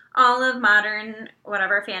think all of modern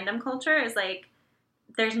whatever fandom culture is like,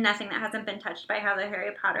 there's nothing that hasn't been touched by how the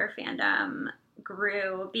Harry Potter fandom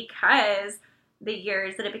grew, because the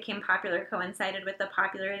years that it became popular coincided with the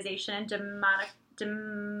popularization and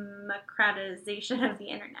democratization of the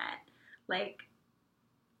internet. Like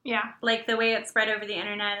the way it spread over the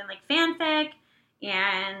internet and like fanfic,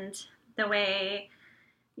 and the way,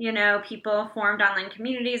 you know, people formed online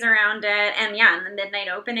communities around it, and and the midnight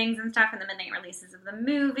openings and stuff, and the midnight releases of the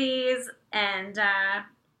movies, and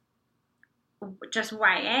just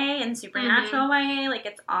YA and supernatural YA, like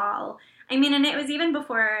it's all, and it was even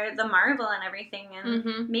before the Marvel and everything,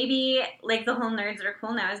 and maybe like the whole nerds that are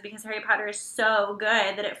cool now is because Harry Potter is so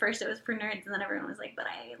good that at first it was for nerds, and then everyone was like, but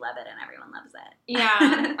I love it, and everyone loves it.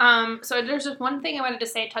 Yeah. So there's just one thing I wanted to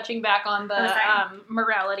say, touching back on the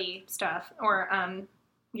morality stuff, or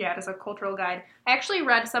it is a cultural guide. I actually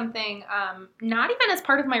read something, not even as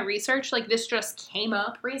part of my research, like this just came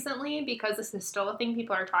up recently because this is still a thing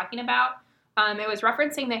people are talking about. It was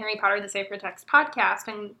referencing the Harry Potter, the Sacred Text podcast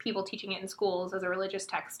and people teaching it in schools as a religious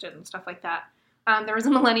text and stuff like that. There was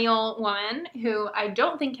a millennial woman who I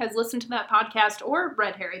don't think has listened to that podcast or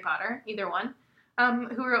read Harry Potter, either one,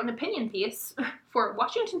 who wrote an opinion piece for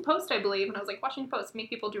Washington Post, I believe. And I was like, Washington Post,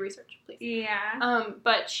 make people do research, please. Yeah.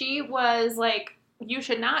 But she was like, you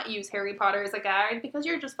should not use Harry Potter as a guide because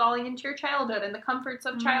you're just falling into your childhood and the comforts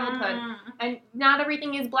of childhood. And not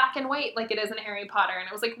everything is black and white like it is in Harry Potter. And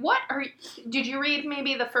I was like, did you read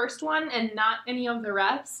maybe the first one and not any of the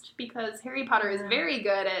rest? Because Harry Potter is very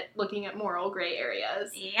good at looking at moral gray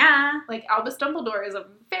areas. Yeah. Like Albus Dumbledore is a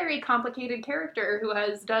very complicated character who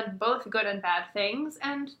has done both good and bad things,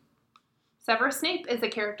 and Severus Snape is a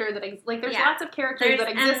character that, there's lots of characters that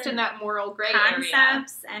exist in that moral gray area.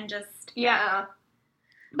 Concepts and just... Yeah.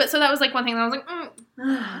 But so that was like one thing that I was like,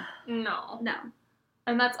 no.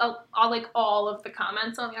 And that's all of the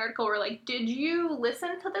comments on the article were like, did you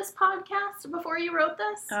listen to this podcast before you wrote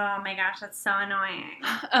this? Oh my gosh, that's so annoying.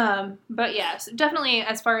 But yes, definitely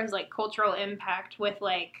as far as like cultural impact with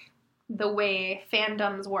like the way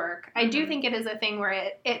fandoms work, I do think it is a thing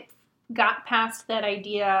where it got past that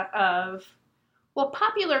idea of, well,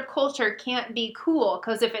 popular culture can't be cool,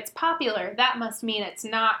 because if it's popular, that must mean it's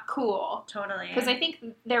not cool. Totally. Because I think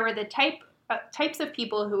there were the types of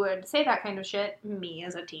people who would say that kind of shit, me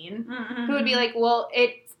as a teen, who would be like, well,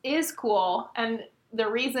 it is cool, and the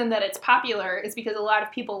reason that it's popular is because a lot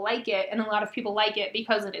of people like it, and a lot of people like it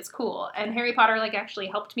because it is cool. And Harry Potter, like, actually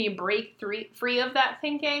helped me break free of that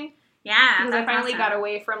thinking. Yeah, Because I finally awesome. got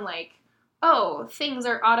away from, like, oh, things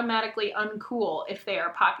are automatically uncool if they are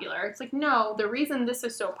popular. It's like, no, the reason this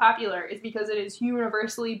is so popular is because it is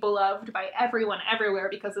universally beloved by everyone everywhere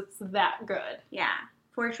because it's that good. Yeah,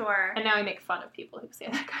 for sure. And now I make fun of people who say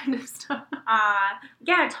that kind of stuff.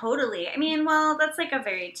 Yeah, totally. I mean, well, that's like a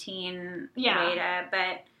very teen Yeah. way to,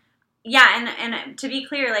 but yeah, and to be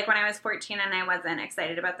clear, like when I was 14 and I wasn't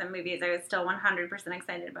excited about the movies, I was still 100%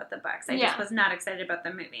 excited about the books. I just was not excited about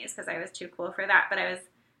the movies because I was too cool for that, but I was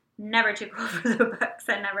never too cool for the books.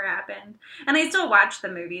 That never happened. And I still watched the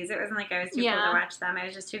movies. It wasn't like I was too cool to watch them. I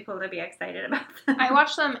was just too cool to be excited about them. I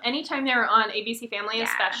watched them anytime they were on ABC Family, Yeah.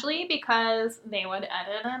 especially because they would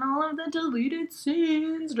edit in all of the deleted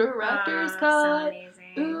scenes, director's So cut. amazing.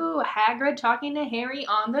 Ooh, Hagrid talking to Harry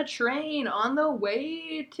on the train on the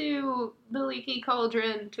way to the Leaky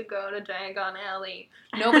Cauldron to go to Diagon Alley.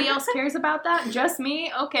 Nobody else cares about that? Just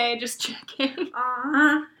me? Okay, just checking.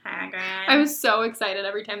 Aw, Hagrid. I was so excited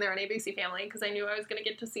every time they were on ABC Family because I knew I was going to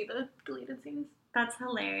get to see the deleted scenes. That's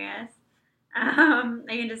hilarious. I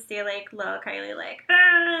can just see, like, little Kylie, like,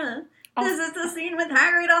 this is the scene with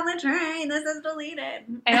Hagrid on the train. This is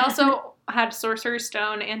deleted. I also had Sorcerer's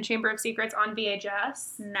Stone and Chamber of Secrets on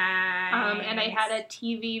VHS. Nice. And I had a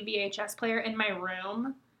TV VHS player in my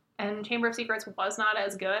room. And Chamber of Secrets was not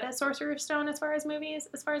as good as Sorcerer's Stone as far as movies,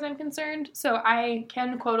 as far as I'm concerned. So I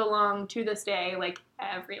can quote along to this day, like,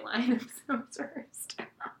 every line of Sorcerer's Stone.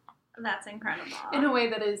 That's incredible. In a way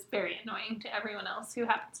that is very annoying to everyone else who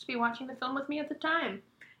happens to be watching the film with me at the time.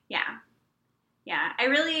 Yeah. Yeah. I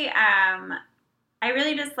really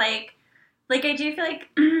just like I do feel like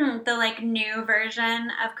the, like, new version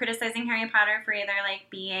of criticizing Harry Potter for either, like,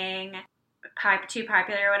 being too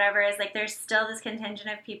popular or whatever is, like, there's still this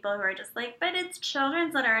contingent of people who are just like, but it's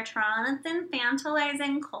children's literature and it's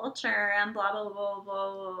infantilizing culture and blah, blah, blah,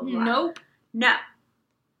 blah, blah, blah. Nope. No.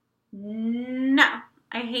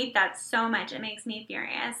 I hate that so much. It makes me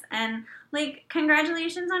furious. And, like,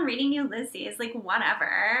 congratulations on reading Ulysses. Like,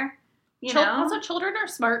 whatever. You know? Also, children are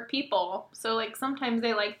smart people. So, like, sometimes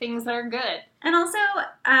they like things that are good. And also,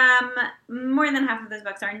 more than half of those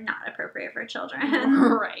books are not appropriate for children.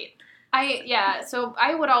 Right. So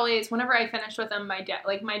I would always, whenever I finished with them, my dad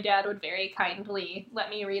would very kindly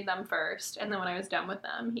let me read them first. And then when I was done with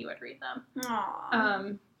them, he would read them.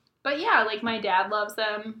 Aww. But yeah, like, my dad loves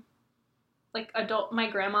them. Like, my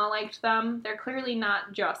grandma liked them. They're clearly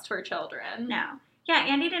not just for children. No. Yeah,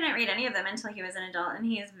 Andy didn't read any of them until he was an adult, and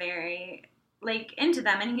he's very, like, into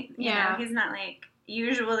them, and you know, he's not, like,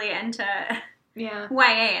 usually into YA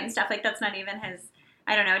and stuff. Like, that's not even his,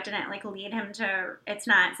 I don't know, it didn't, like, lead him to, it's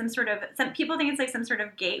not some people think it's, like, some sort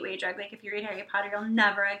of gateway drug. Like, if you read Harry Potter, you'll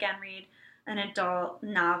never again read an adult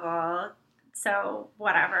novel. So,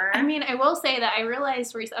 whatever. I mean, I will say that I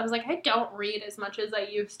realized recently, I was like, I don't read as much as I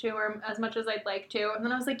used to or as much as I'd like to. And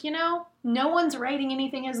then I was like, you know, no one's writing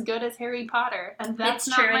anything as good as Harry Potter. And that's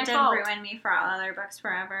it's not true. my It did fault. ruin me for all other books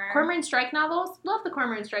forever. Cormoran Strike novels? Love the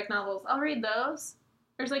Cormoran Strike novels. I'll read those.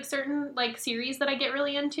 There's, like, certain, like, series that I get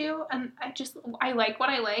really into, and I like what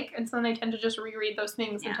I like, and so then I tend to just reread those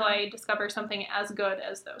things until I discover something as good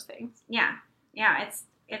as those things. Yeah. Yeah,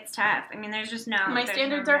 it's tough. I mean, there's just no... My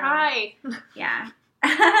standards are high. Yeah.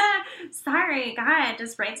 Sorry, God,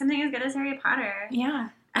 just write something as good as Harry Potter. Yeah.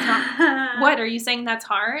 What, are you saying that's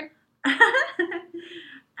hard?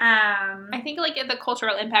 I think, like, the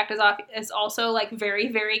cultural impact is also, like, very,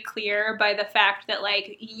 very clear by the fact that,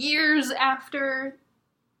 like, years after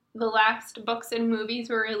the last books and movies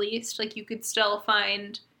were released, like, you could still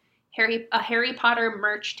find a Harry Potter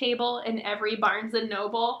merch table in every Barnes &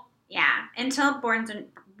 Noble. Yeah, until Barnes and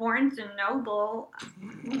Noble,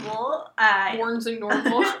 Barnes &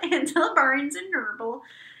 Noble. until Barnes and Noble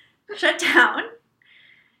shut down.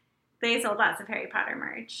 They sold lots of Harry Potter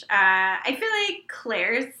merch. I feel like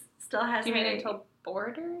Claire's still has. You mean until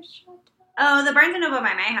Borders shut down? Oh, the Barnes & Noble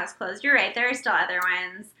by my house closed. You're right. There are still other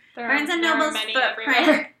ones. Barnes & Noble's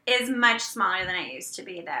footprint is much smaller than it used to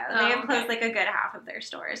be, though. They have closed, like, a good half of their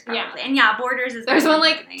stores, probably. Yeah. And, yeah, Borders is... There's one,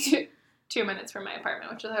 like, 2 minutes from my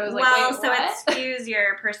apartment, which I was like, well, wait, so what? it skews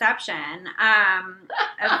your perception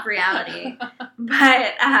of reality.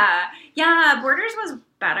 But, yeah, Borders was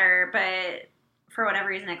better, but for whatever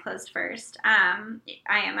reason it closed first.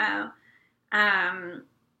 IMO.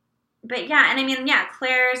 But, yeah, and I mean, yeah,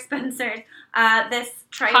 Claire, Spencer's, this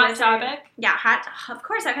Troy Hot Wizard. Topic? Yeah, of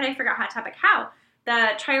course, how could I forget Hot Topic? How? the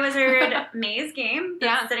Triwizard Maze game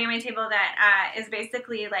that's Yeah. sitting on my table that is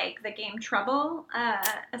basically like the game Trouble,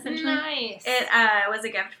 essentially. Nice. It was a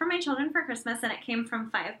gift for my children for Christmas, and it came from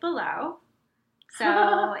Five Below.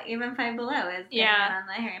 So even Five Below is getting Yeah. in on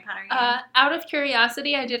the Harry Potter game. Out of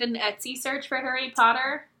curiosity, I did an Etsy search for Harry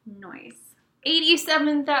Potter. Nice.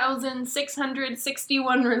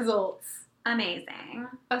 87,661 results. Amazing.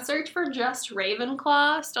 A search for just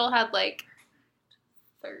Ravenclaw still had like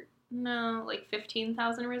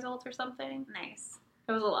 15,000 results or something. Nice.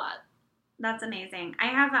 It was a lot. That's amazing. I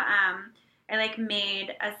have I like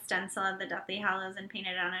made a stencil of the Deathly Hallows and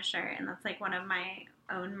painted it on a shirt, and that's like one of my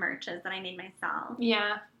own merches that I made myself.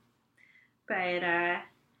 Yeah. But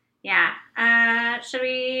yeah. Should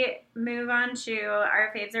we move on to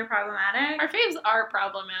our faves are problematic? Our faves are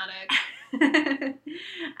problematic.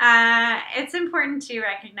 It's important to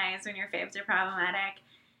recognize when your faves are problematic.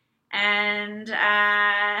 And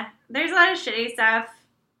there's a lot of shitty stuff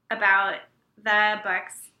about the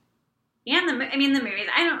books and the movies.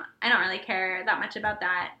 I don't really care that much about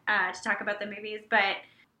that to talk about the movies, but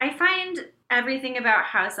I find everything about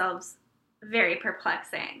house elves very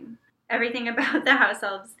perplexing. Everything about the house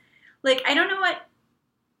elves, like I don't know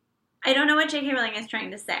what J.K. Rowling is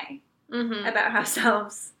trying to say about house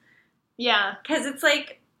elves. Yeah. Because it's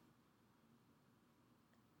like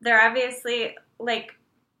they're obviously like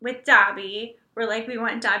with Dobby, we're like we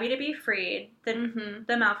want Dobby to be freed. The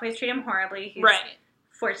Malfoys treat him horribly. He's Right.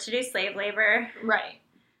 forced to do slave labor. Right.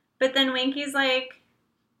 But then Winky's like,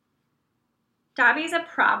 Dobby's a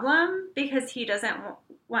problem because he doesn't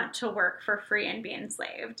want to work for free and be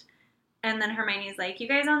enslaved. And then Hermione's like, you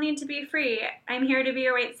guys all need to be free. I'm here to be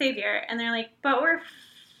your white savior. And they're like, but we're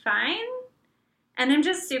fine? And I'm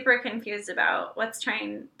just super confused about what's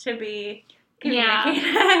trying to be communicated.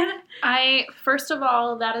 Yeah. First of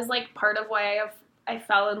all, that is like part of why I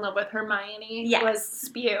fell in love with Hermione. Yes. Was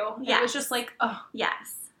Spew. Yes. It was just like, oh,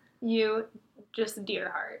 Yes. you just dear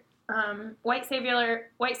heart. White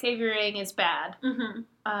savioring is bad. Mm-hmm.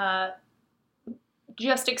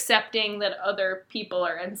 Just accepting that other people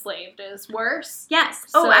are enslaved is worse. Yes.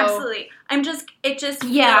 So- Oh, absolutely.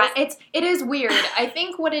 Yeah, feels- it is weird. I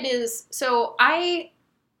think what it is, so I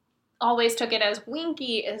always took it as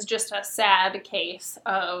Winky is just a sad case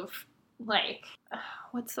of like,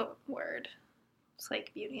 what's the word? It's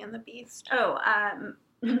like Beauty and the Beast. Oh,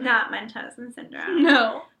 not Munchausen syndrome.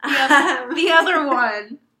 No, the other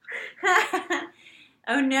one,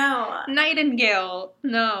 Oh no. Nightingale.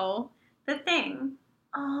 No. The Thing.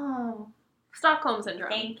 Oh, Stockholm syndrome.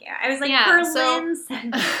 Thank you. I was like, Yeah, Berlin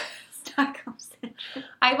syndrome. Stockholm syndrome.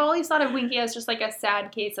 I've always thought of Winky as just like a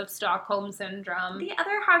sad case of Stockholm syndrome. The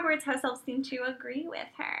other Hogwarts house elves seem to agree with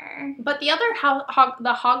her. But the other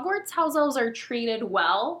the Hogwarts house elves are treated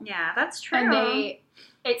well. Yeah, that's true. And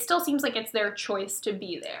it still seems like it's their choice to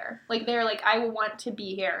be there. Like, they're like, I want to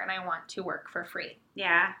be here and I want to work for free.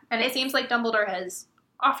 Yeah. And it seems like Dumbledore has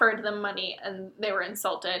offered them money and they were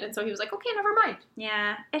insulted. And so he was like, okay, never mind.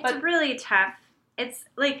 Yeah. It's But- really tough. It's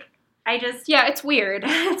like, Yeah, it's weird.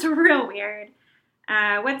 it's real weird.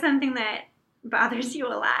 What's something that bothers you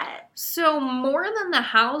a lot? So more than the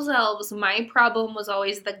house elves, my problem was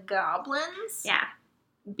always the goblins. Yeah.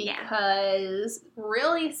 Because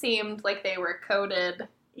really seemed like they were coded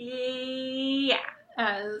Yeah.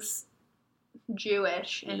 as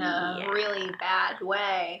Jewish in a Yeah. really bad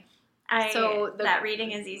way. So that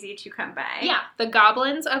reading is easy to come by. Yeah, the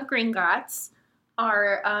goblins of Gringotts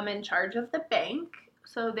are in charge of the bank.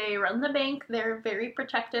 So they run the bank. They're very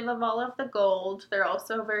protective of all of the gold. They're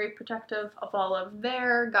also very protective of all of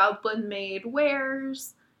their goblin-made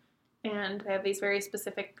wares. And they have these very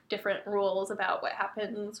specific different rules about what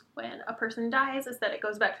happens when a person dies, is that it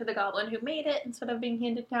goes back to the goblin who made it instead of being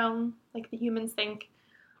handed down like the humans think.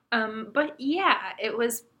 But yeah, it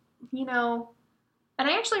was, and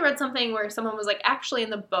I actually read something where someone was like, actually in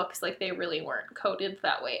the books, like they really weren't coded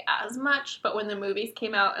that way as much, but when the movies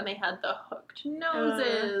came out and they had the hooked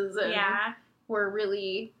noses and Yeah. were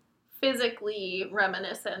really physically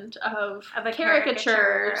reminiscent of Of a caricatures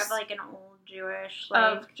caricature of like an old Jewish,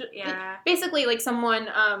 like, yeah. basically like someone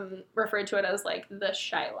referred to it as like the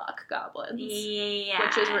Shylock goblins.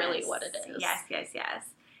 Yes. Which is really what it is. Yes.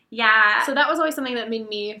 Yeah. So that was always something that made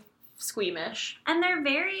me squeamish. And they're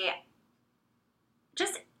very,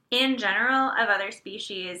 just in general of other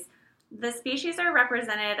species, the species are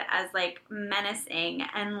represented as like menacing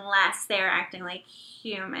unless they're acting like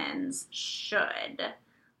humans should.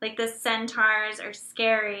 Like the centaurs are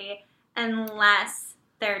scary unless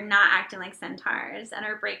they're not acting like centaurs and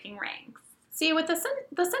are breaking ranks. See, with the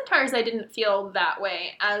centaurs, I didn't feel that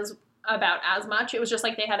way as much. It was just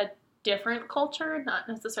like they had different culture, not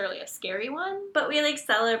necessarily a scary one. But we, like,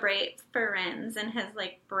 celebrate Firenze and his,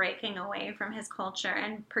 like, breaking away from his culture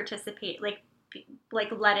and participate, like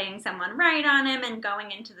letting someone write on him and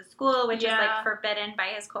going into the school, which is, like, forbidden by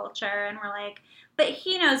his culture. And we're like, but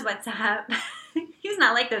he knows what's up. He's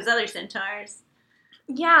not like those other centaurs.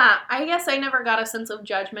 Yeah, I guess I never got a sense of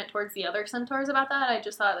judgment towards the other centaurs about that. I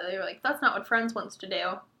just thought that they were like, that's not what Friends wants to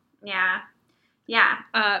do. Yeah. Yeah.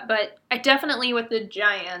 But I definitely with the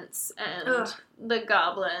giants and the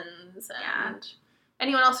goblins and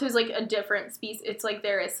anyone else who's, like, a different species, it's like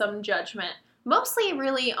there is some judgment. Mostly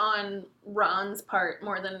really on Ron's part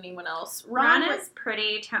more than anyone else. Ron is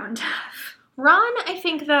pretty tone deaf. Ron, I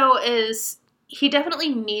think, though, he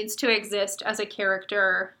definitely needs to exist as a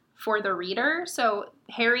character for the reader. So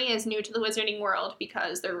Harry is new to the Wizarding World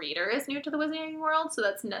because the reader is new to the Wizarding World, so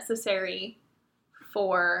that's necessary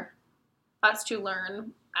for us to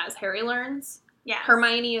learn as Harry learns. Yeah.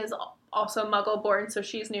 Hermione is also Muggle-born, so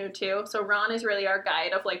she's new too. So Ron is really our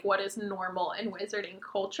guide of, like, what is normal in Wizarding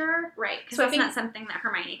culture. Right, because that's not something that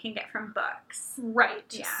Hermione can get from books. Right.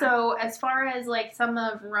 Yeah. So as far as, like, some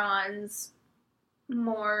of Ron's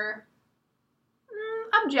more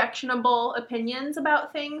objectionable opinions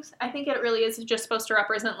about things, I think it really is just supposed to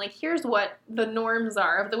represent, like, here's what the norms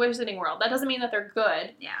are of the Wizarding World. That doesn't mean that they're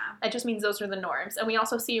good. Yeah. It just means those are the norms. And we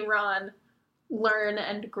also see Ron learn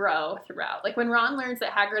and grow throughout. Like, when Ron learns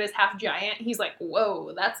that Hagrid is half giant, he's like,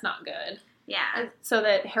 whoa, that's not good. Yeah. And so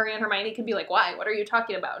that Harry and Hermione can be like, why? What are you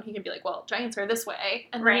talking about? And he can be like, well, giants are this way.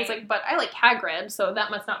 And then he's like, but I like Hagrid, so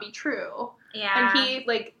that must not be true. Yeah. And he,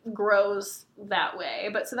 like, grows that way.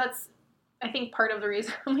 But so that's, I think, part of the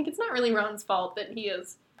reason. I'm like, it's not really Ron's fault that he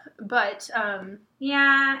is. But,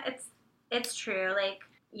 yeah, it's true. Like,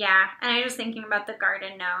 yeah. And I was thinking about the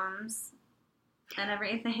garden gnomes and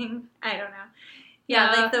everything. I don't know.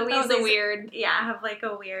 Yeah, like the Weasleys. That was weird. Yeah, have, like,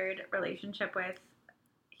 a weird relationship with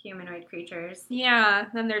humanoid creatures. Yeah.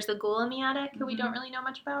 Then there's the ghoul in the attic, who we don't really know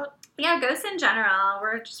much about. Yeah, ghosts in general,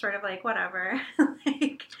 we're just sort of like, whatever.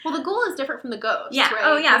 Like, well, the ghoul is different from the ghost, yeah. right?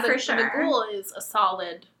 Oh, yeah, for sure. The ghoul is a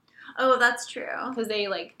solid. Oh, that's true. Because they,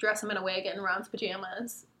 like, dress him in a wig in Ron's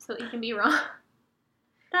pajamas so that he can be Ron.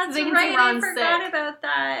 That's so right, I forgot about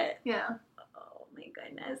that. Yeah. Oh, my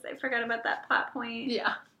goodness. I forgot about that plot point.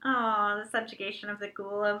 Yeah. Oh, the subjugation of the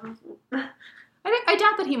ghoul of... I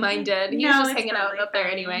doubt that he minded. He was just hanging out up there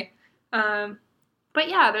fine. anyway. But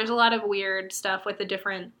yeah, there's a lot of weird stuff with the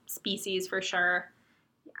different species for sure.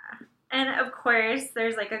 Yeah. And of course,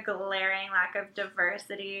 there's, like, a glaring lack of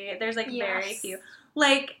diversity. There's, like, very few.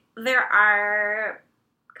 Like, there are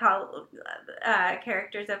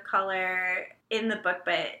characters of color in the book,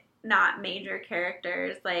 but not major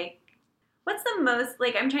characters. Like, what's the most,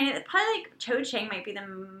 like, I'm trying to, probably, like, Cho Chang might be the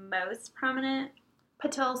most prominent.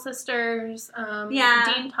 Patel sisters,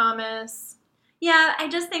 Dean Thomas. Yeah, I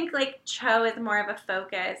just think, like, Cho is more of a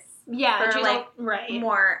focus. Yeah, for, like, right.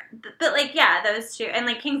 More, but, like, yeah, those two. And,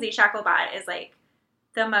 like, Kingsley Shacklebot is, like,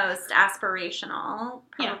 the most aspirational,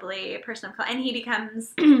 probably, person of color. And he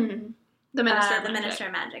becomes the Minister of Magic. Minister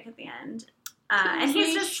of Magic at the end. And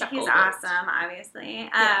he's awesome, obviously.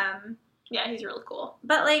 Yeah, he's really cool.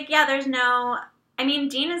 But, like, yeah, there's no, I mean,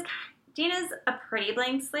 Dean is a pretty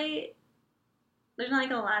blank slate. There's not,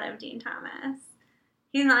 like, a lot of Dean Thomas.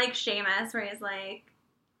 He's not like Seamus, where he's like,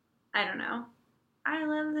 I don't know, I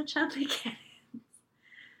love the Chudley kids.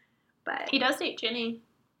 But he does date Ginny.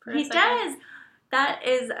 He does. That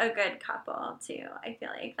is a good couple, too. I feel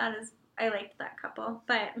like I liked that couple.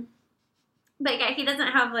 But yeah, he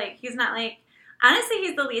doesn't have, like, he's not, like, honestly,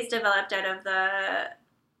 he's the least developed out of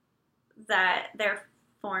their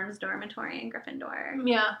Forms dormitory in Gryffindor.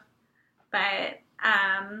 Yeah. But,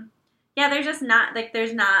 yeah, there's just not, like,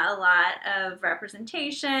 there's not a lot of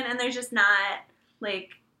representation, and there's just not, like,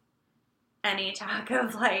 any talk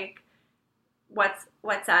of, like, what's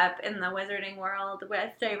up in the Wizarding world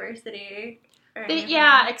with diversity.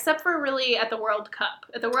 Yeah, except for really at the World Cup.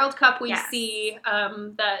 At the World Cup, we see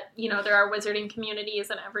that, you know, there are Wizarding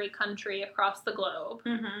communities in every country across the globe.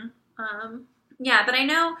 Mm-hmm. Yeah, but I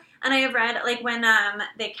know, and I have read, like, when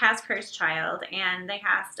they cast Cursed Child, and they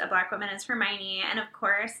cast a black woman as Hermione, and of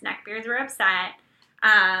course, neckbeards were upset.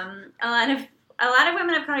 A lot of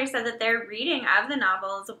women of color said that their reading of the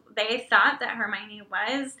novels, they thought that Hermione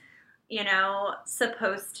was, you know,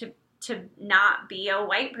 supposed to not be a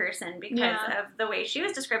white person because of the way she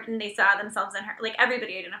was described, and they saw themselves in her. Like,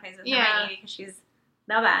 everybody identifies with Hermione because she's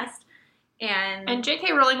the best. And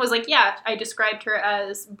J.K. Rowling was like, yeah, I described her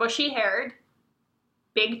as bushy-haired,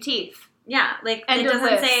 big teeth, Yeah, like, End it of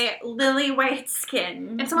doesn't list. say Lily White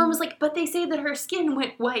skin. And someone was like, but they say that her skin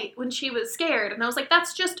went white when she was scared. And I was like,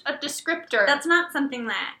 that's just a descriptor. That's not something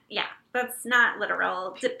that, that's not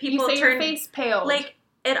literal. People you say turn, your face paled. like,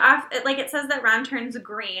 it says that Ron turns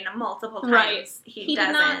green multiple times. Right. He did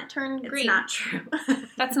doesn't. not turn green. It's not true.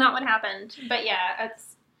 That's not what happened. But yeah,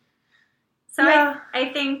 it's... So Yeah.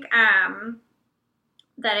 I think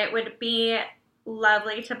that it would be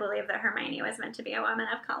lovely to believe that Hermione was meant to be a woman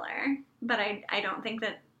of color, but I don't think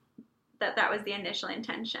that was the initial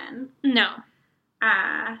intention. No.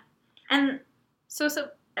 And So...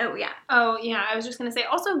 oh yeah, I was just going to say,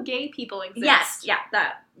 also gay people exist. yes,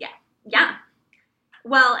 yeah.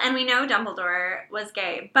 Well, and we know Dumbledore was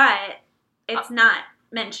gay, but it's not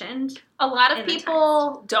mentioned. A lot of in the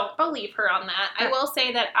people don't believe her on that. I Right. will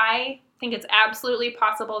say that I think it's absolutely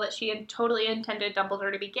possible that she had totally intended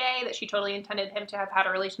Dumbledore to be gay, that she totally intended him to have had a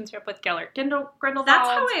relationship with Gellert Grindelwald. That's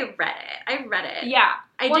how I read it. Yeah.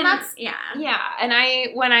 I Well, didn't. that's- Yeah. Yeah, and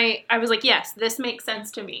I was like, yes, this makes sense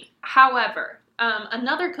to me. However,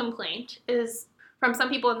 another complaint is from some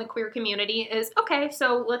people in the queer community is, okay,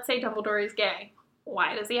 so let's say Dumbledore is gay.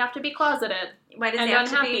 Why does he have to be closeted? Why does And he have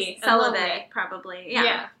to unhappy be and celibate? lonely. Probably.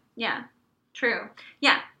 Yeah. True.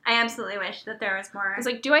 Yeah. I absolutely wish that there was more. I was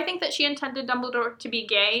like, do I think that she intended Dumbledore to be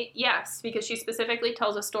gay? Yes, because she specifically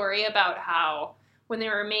tells a story about how when they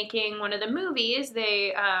were making one of the movies,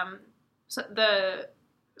 they the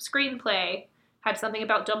screenplay had something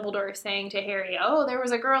about Dumbledore saying to Harry, "Oh, there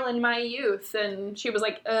was a girl in my youth," and she was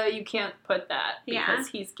like, "You can't put that because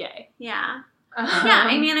he's gay." Yeah. Yeah.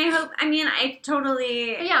 I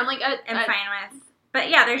totally. But yeah, I'm like, am fine with. But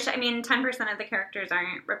yeah, 10% of the characters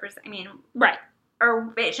aren't represent. right.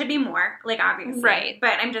 Or it should be more, like, obviously. Right.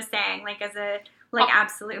 But I'm just saying, like, as a,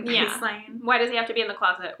 absolute yeah. baseline. Why does he have to be in the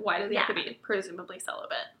closet? Why does he have to Yeah. be presumably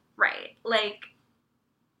celibate? Right. Like,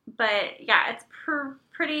 but yeah, it's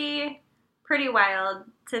pretty wild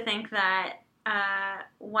to think that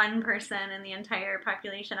one person in the entire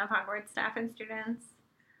population of Hogwarts staff and students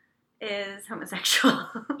is homosexual.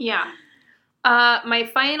 Yeah. My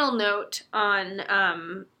final note on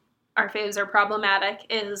our faves are problematic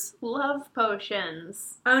is love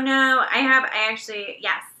potions. Oh no,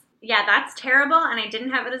 yes. Yeah, that's terrible, and I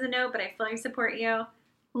didn't have it as a note, but I fully support you.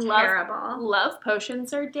 Terrible. Love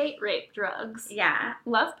potions are date rape drugs. Yeah.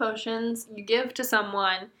 Love potions you give to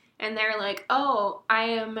someone, and they're like, oh, I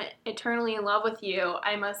am eternally in love with you.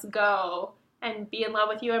 I must go and be in love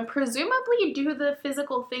with you, and presumably do the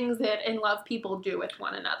physical things that in love people do with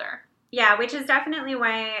one another. Yeah, which is definitely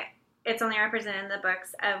why it's only represented in the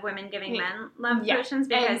books of women giving men love potions.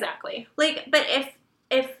 Because, exactly. Like, but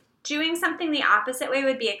if doing something the opposite way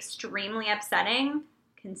would be extremely upsetting,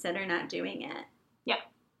 consider not doing it. Yeah.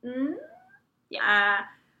 Mm? Yeah.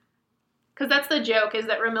 Because that's the joke, is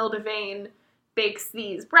that Romilda Vane bakes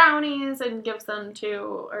these brownies and gives them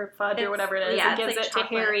to, or fudge or whatever it is, and gives it to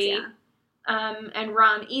Harry. Yeah. And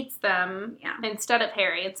Ron eats them instead of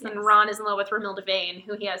Harry. And Ron is in love with Romilda Vane,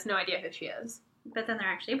 who he has no idea who she is. But then they're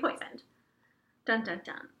actually poisoned. Dun dun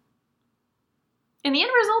dun. And the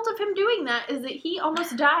end result of him doing that is that he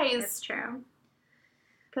almost dies. It's true.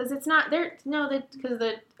 Because it's not it's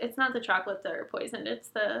not the chocolate that are poisoned. It's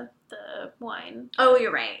the wine. Oh,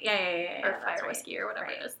 you're right. Yeah. Or fire whiskey or whatever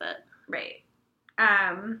it is that. Right.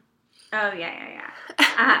 Oh yeah.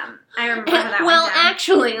 I remember how that went down. Well,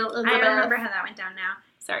 actually, Elizabeth. I remember how that went down now.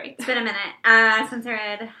 Sorry. It's been a minute since I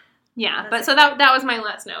read. Yeah, but so that was my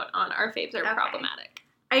last note on our faves are problematic.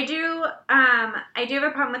 I do have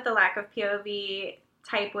a problem with the lack of POV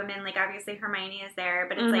type women. Like, obviously Hermione is there,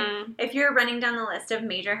 but it's like, if you're running down the list of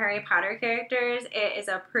major Harry Potter characters, it is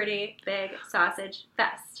a pretty big sausage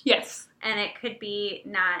fest. Yes. And it could be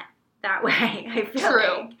not that way, I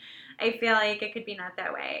feel like it could be not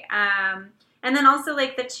that way. And then also,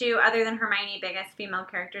 like, the two, other than Hermione, biggest female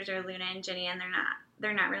characters are Luna and Ginny, and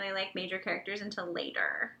they're not really, like, major characters until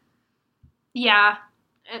later. Yeah.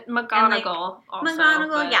 McGonagall also.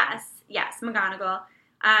 McGonagall, yes, McGonagall.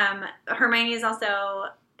 Hermione is also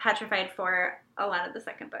petrified for a lot of the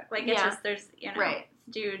second book. Like, it's just, there's,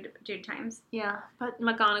 dude times. Yeah, but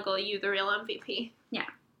McGonagall, you the real MVP. Yeah,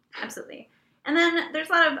 absolutely. And then there's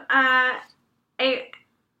a lot of, I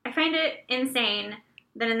find it insane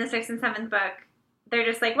that in the 6th and 7th book, they're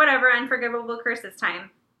just like, whatever, unforgivable curse this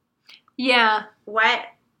time. Yeah. What?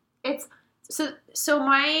 It's, so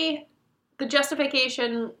the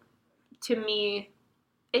justification to me,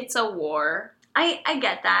 it's a war. I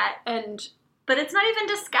get that. But it's not even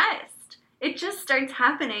discussed. It just starts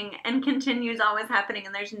happening and continues always happening,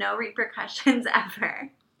 and there's no repercussions ever.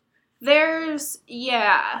 There's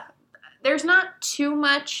not too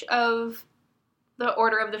much of the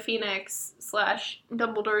Order of the Phoenix /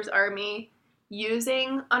 Dumbledore's army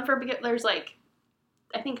using there's like,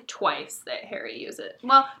 I think twice that Harry uses.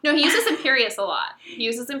 Well, no, he uses Imperius a lot. He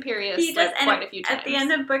uses Imperius He does, quite a few times. At the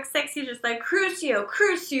end of book 6, he's just like, Crucio,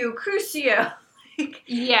 Crucio, Crucio. Like,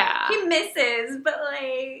 yeah. he misses, but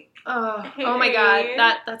like... Oh my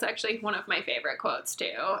god, that's actually one of my favorite quotes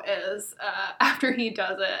too, is after he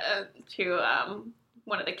does it to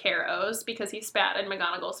one of the Caros because he spat in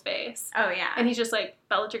McGonagall's face. Oh yeah. And he's just like,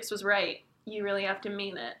 Bellatrix was right. You really have to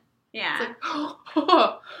mean it. Yeah. It's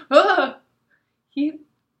like, he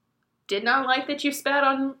did not like that you spat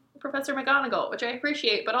on Professor McGonagall, which I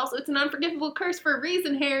appreciate, but also it's an unforgivable curse for a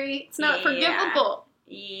reason, Harry. It's not forgivable.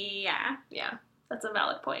 Yeah. Yeah, that's a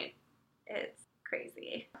valid point. It's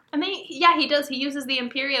crazy. And then, he does. He uses the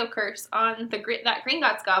Imperio curse on that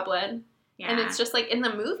Gringotts goblin. Yeah. And it's just like in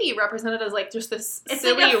the movie represented as like just this it's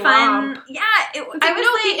silly like a fun, romp. Yeah,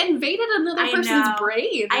 He invaded another person's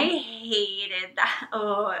brain. I hated that.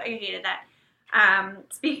 Oh, I hated that.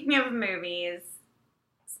 Speaking of movies,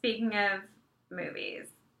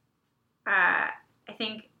 I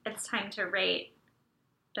think it's time to rate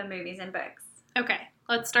the movies and books. Okay,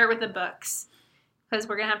 let's start with the books. Because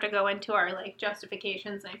we're going to have to go into our, like,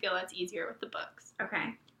 justifications, and I feel that's easier with the books.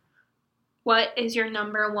 Okay. What is your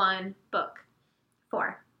number 1 book?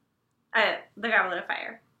 4. The Goblet of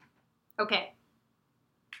Fire. Okay.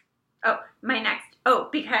 Oh, my next. Oh,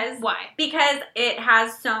 because... Why? Because it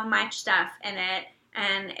has so much stuff in it,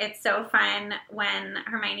 and it's so fun when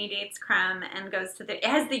Hermione dates Krum and goes to it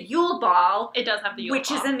has the Yule Ball. It does have the Yule Ball.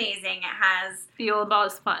 Which is amazing. It has... The Yule Ball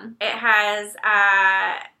is fun. It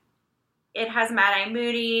has Mad-Eye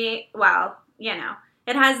Moody. Well, you know.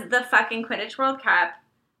 It has the fucking Quidditch World Cup,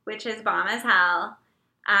 which is bomb as hell.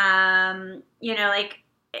 You know,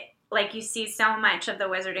 like you see so much of the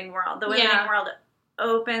Wizarding world. The Wizarding world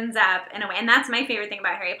opens up in a way. And that's my favorite thing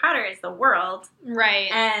about Harry Potter is the world. Right.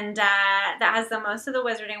 And that has the most of the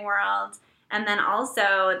Wizarding world. And then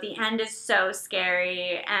also, the end is so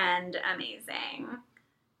scary and amazing.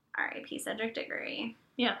 R.I.P. Cedric Diggory.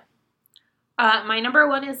 Yeah. My number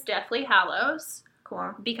 1 is Deathly Hallows.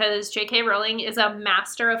 Cool. Because J.K. Rowling is a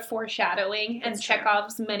master of foreshadowing and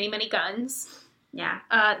Chekhov's many, many guns. Yeah.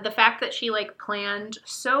 The fact that she, like, planned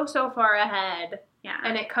so far ahead. Yeah.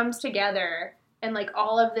 And it comes together. And, like,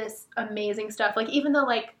 all of this amazing stuff. Like, even though,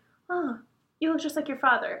 like, you look just like your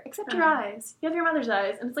father. Except your eyes. You have your mother's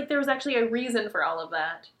eyes. And it's like there was actually a reason for all of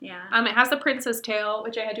that. Yeah. It has The Prince's Tale,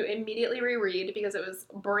 which I had to immediately reread because it was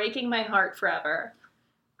breaking my heart forever.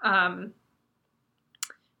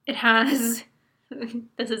 It has...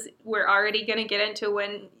 we're already going to get into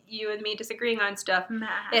when you and me disagreeing on stuff.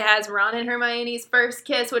 It has Ron and Hermione's first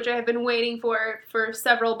kiss, which I have been waiting for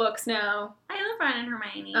several books now. I love Ron and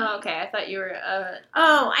Hermione. Oh, okay. I thought you were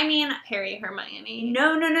Harry Hermione.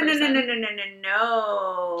 No.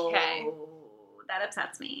 Okay. That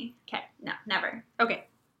upsets me. Okay. No, never. Okay.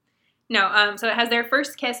 No, so it has their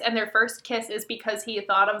first kiss, and their first kiss is because he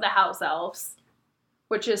thought of the house elves.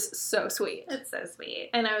 Which is so sweet. It's so sweet.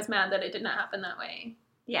 And I was mad that it did not happen that way.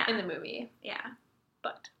 Yeah. In the movie. Yeah.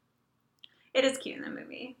 But. It is cute in the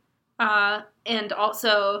movie. And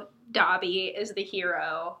also, Dobby is the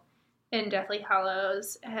hero in Deathly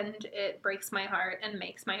Hallows, and it breaks my heart and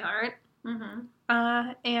makes my heart. Mm-hmm.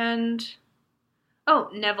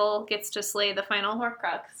 Neville gets to slay the final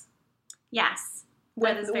Horcrux. Yes.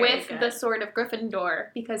 With the Sword of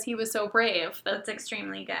Gryffindor, because he was so brave. That's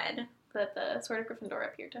extremely good. That the Sword of Gryffindor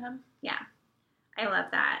appeared to him. Yeah. I love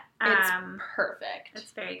that. It's perfect.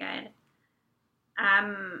 It's very good.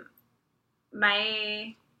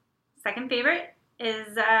 My second favorite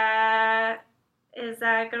is good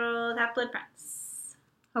old Half-Blood Prince.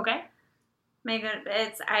 Okay.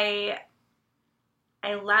 I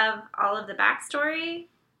love all of the backstory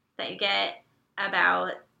that you get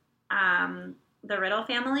about the Riddle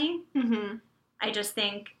family. Mm-hmm. I just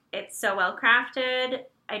think it's so well crafted.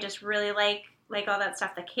 I just really like all that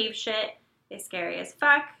stuff. The cave shit is scary as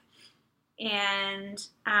fuck. And,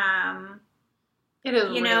 it is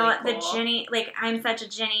really cool. The Ginny, I'm such a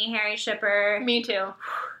Ginny Harry shipper. Me too.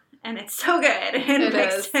 And it's so good in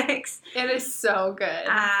Book 6. It is so good.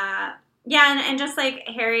 And just,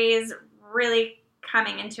 Harry is really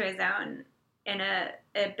coming into his own in a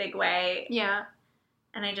big way. Yeah.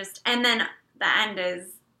 And then the end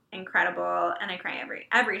is incredible, and I cry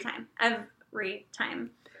every time. Every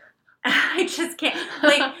time. I just can't.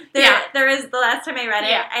 There is the last time I read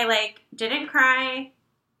it, I didn't cry,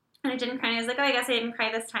 and I didn't cry. And I was like, oh, I guess I didn't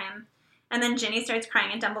cry this time. And then Ginny starts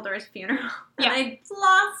crying at Dumbledore's funeral, and I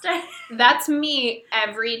lost it. That's me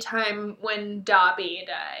every time when Dobby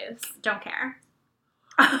dies. Don't care.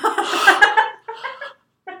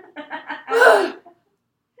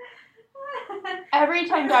 every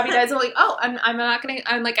time Dobby dies, I'm like, oh, I'm not gonna.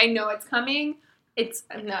 I'm like, I know it's coming. It's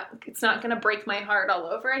not gonna break my heart all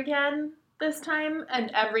over again this time.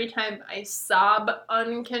 And every time I sob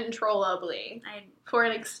uncontrollably for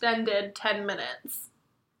an extended 10 minutes.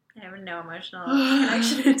 I have no emotional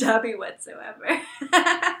connection to Dobby whatsoever.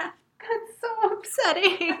 That's so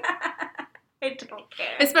upsetting. I don't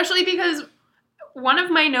care. Especially because one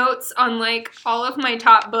of my notes on, like, all of my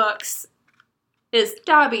top books is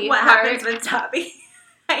Dobby. What happens with Dobby?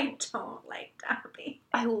 I don't like Dobby.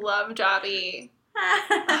 I love Dobby.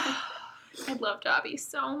 I love Dobby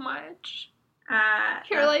so much.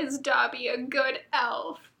 Here lies Dobby, a good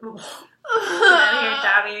elf. Get out of here,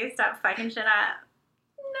 Dobby. Stop fucking shit up.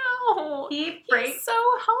 No. He breaks He's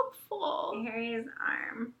so helpful. Harry's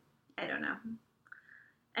arm. I don't know.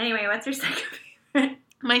 Anyway, what's your second favorite?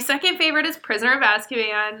 My second favorite is Prisoner of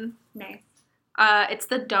Azkaban. Nice. It's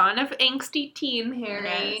the dawn of angsty teen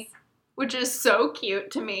Harry, Yes. which is so cute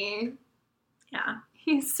to me. Yeah.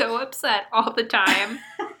 He's so upset all the time.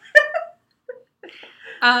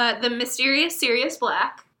 The mysterious Sirius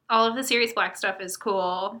Black. All of the Sirius Black stuff is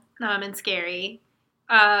cool and scary.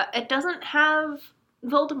 It doesn't have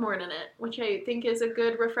Voldemort in it, which I think is a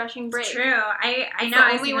good, refreshing break. It's true. I It's know. the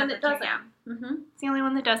I only see one that that too, doesn't. yeah. Mm-hmm. It's the only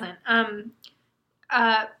one that doesn't.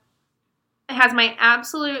 It has my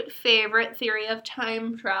absolute favorite theory of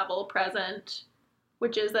time travel present,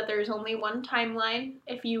 which is that there's only one timeline.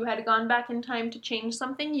 If you had gone back in time to change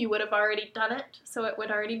something, you would have already done it, so it would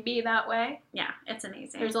already be that way. Yeah, it's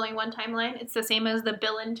amazing. There's only one timeline. It's the same as the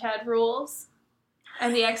Bill and Ted rules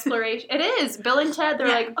and the exploration. It is. Bill and Ted, they're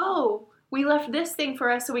like, oh, we left this thing for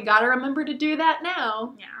us, so we gotta remember to do that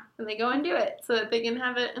now. Yeah. And they go and do it so that they can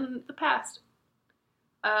have it in the past.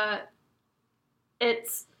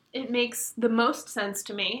 It makes the most sense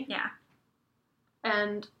to me. Yeah.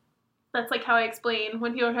 And that's like how I explain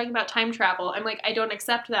when people are talking about time travel. I'm like, I don't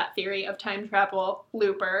accept that theory of time travel,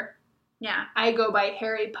 Looper. Yeah. I go by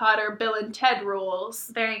Harry Potter, Bill and Ted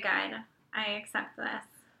rules. Very good. I accept this.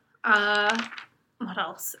 What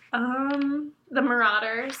else? The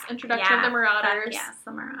Marauders. Introduction of the Marauders. Yes,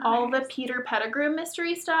 the Marauders. All the Peter Pettigrew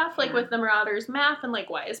mystery stuff, like with the Marauders map, and like,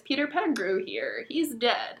 why is Peter Pettigrew here? He's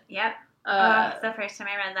dead. Yep. The first time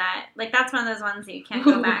I read that, like, that's one of those ones that you can't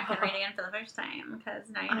go back and read again for the first time, because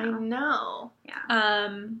now you know. I know.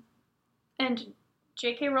 Yeah. And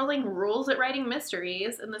J.K. Rowling rules at writing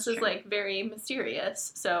mysteries, and this is, like, very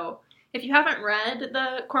mysterious. So, if you haven't read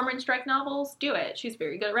the Cormoran Strike novels, do it. She's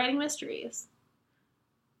very good at writing mysteries.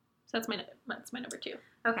 So that's my number 2.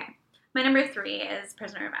 Okay. My number 3 is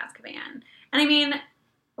Prisoner of Azkaban. And I mean,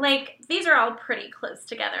 like, these are all pretty close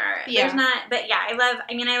together. Yeah. There's not, but yeah, I love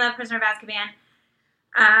Prisoner of Azkaban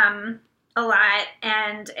a lot,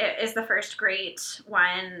 and it is the first great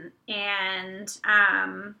one, and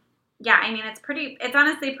yeah, I mean, it's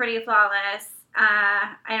honestly pretty flawless.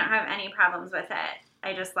 I don't have any problems with it.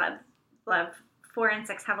 I just love 4 and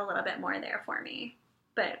 6 have a little bit more there for me,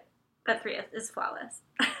 but 3 is flawless.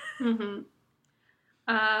 Mm-hmm.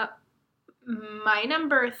 My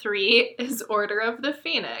number 3 is Order of the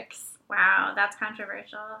Phoenix. Wow, that's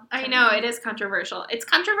controversial. I know, it is controversial. It's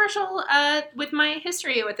controversial with my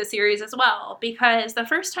history with the series as well, because the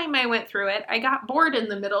first time I went through it, I got bored in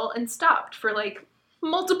the middle and stopped for, like,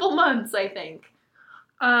 multiple months, I think.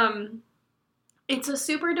 It's a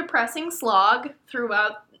super depressing slog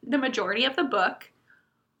throughout the majority of the book,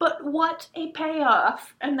 but what a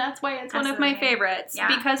payoff! And that's why it's one of my favorites. Yeah.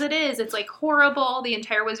 Because it's like horrible. The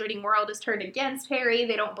entire wizarding world is turned against Harry.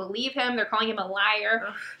 They don't believe him. They're calling him a liar.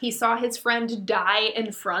 Oof. He saw his friend die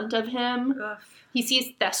in front of him. Oof. He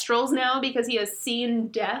sees Thestrals now because he has seen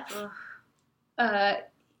death.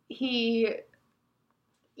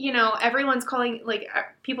 Everyone's calling, like,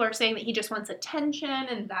 people are saying that he just wants attention,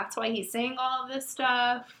 and that's why he's saying all of this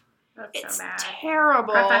stuff. That's It's so bad.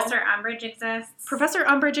 terrible. Professor Umbridge exists. Professor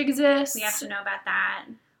Umbridge exists. We have to know about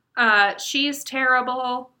that. She's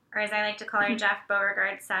terrible. Or as I like to call her, Jeff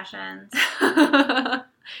Beauregard Sessions.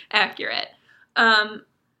 Accurate.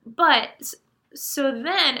 But, so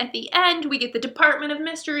then, at the end, we get the Department of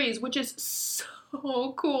Mysteries, which is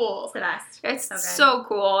so cool. It's the best. It's so so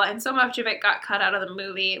cool, and so much of it got cut out of the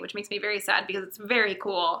movie, which makes me very sad because it's very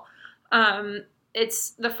cool. It's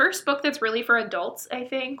the first book that's really for adults, I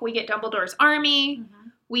think. We get Dumbledore's army. Mm-hmm.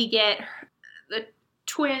 We get the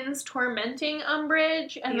twins tormenting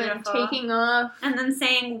Umbridge and Beautiful. then taking off. And then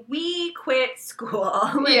saying, we quit school,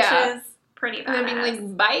 which is pretty badass. And then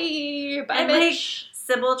being like, bye, and bitch. like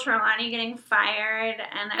Sybil Trelawney getting fired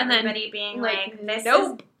and everybody being like, this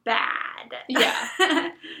nope. is bad.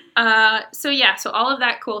 Yeah. So all of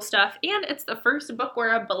that cool stuff. And it's the first book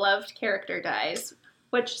where a beloved character dies.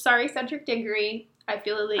 Which, sorry, Cedric Diggory, I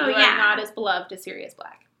feel that Oh, you yeah. are not as beloved as Sirius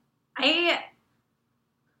Black.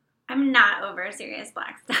 I'm not over Sirius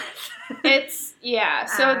Black stuff. It's, yeah.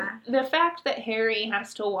 So Uh. the fact that Harry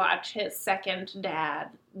has to watch his second dad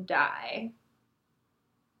die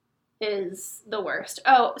is the worst.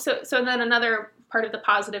 Oh, so then another part of the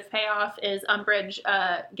positive payoff is Umbridge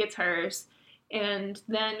gets hers, and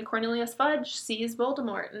then Cornelius Fudge sees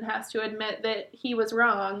Voldemort and has to admit that he was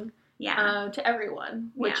wrong to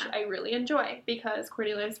everyone, which Yeah. I really enjoy because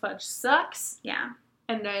Cornelius Fudge sucks, Yeah.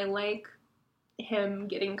 and I like him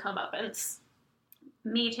getting comeuppance.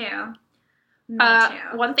 Me too. Me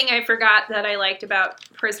too. One thing I forgot that I liked about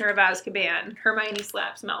Prisoner of Azkaban, Hermione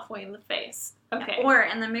slaps Malfoy in the face. Okay. Or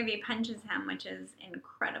in the movie punches him, which is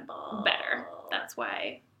incredible. Better. That's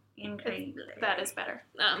why Incredible. that is better.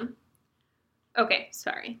 Okay,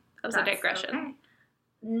 sorry. That was a digression. Okay.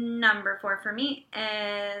 Number 4 for me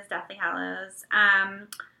is Deathly Hallows.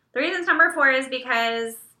 The reason it's number 4 is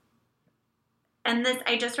because, and this,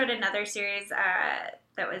 I just read another series that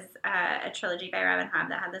was a trilogy by Robin Hobb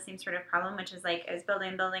that had the same sort of problem, which is like, it was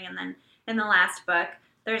building, and then in the last book,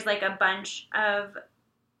 there's like a bunch of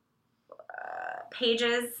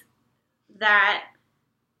pages that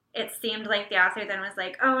it seemed like the author then was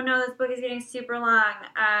like, oh no, this book is getting super long.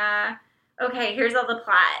 Okay, here's all the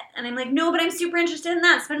plot. And I'm like, no, but I'm super interested in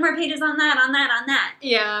that. Spend more pages on that.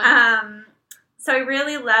 Yeah. So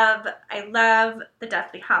I love the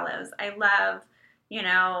Deathly Hallows. I love,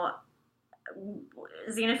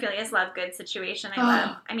 Xenophilius Lovegood situation.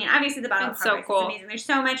 I mean, obviously the Battle of It's so Hogwarts cool. is amazing. There's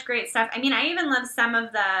so much great stuff. I mean, I even love some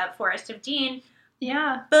of the Forest of Dean.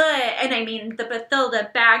 Yeah. And I mean, the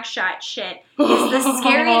Bathilda Bagshot shit is the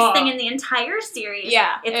scariest thing in the entire series.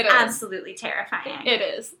 Yeah, It's it is. absolutely terrifying. It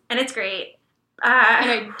is. And it's great.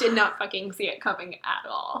 And I did not fucking see it coming at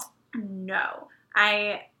all. No.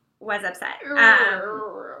 I was upset.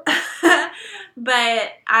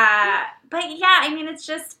 But yeah, I mean, it's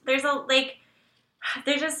just,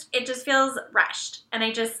 it just feels rushed. And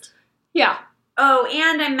I just, Yeah. oh,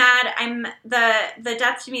 and I'm mad. The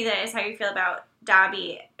death to me that is how you feel about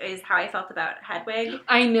Dobby is how I felt about Hedwig.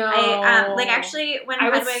 I know. Actually, I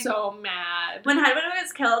was so mad. when Hedwig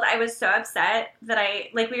was killed, I was so upset that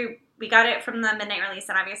we got it from the midnight release,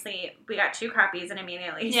 and obviously we got 2 copies and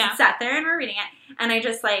immediately sat there and were reading it, and I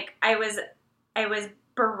just I was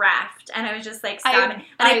bereft, and I was just like sobbing, and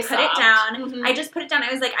I put it down. Mm-hmm. I just put it down.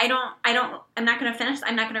 I was like, I'm not gonna finish.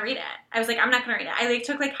 I'm not gonna read it. I was like, I'm not gonna read it. I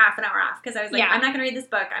took half an hour off because I was like, I'm not gonna read this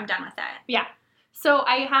book. I'm done with it. Yeah. So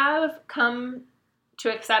I have come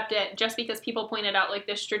to accept it just because people pointed out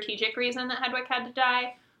the strategic reason that Hedwig had to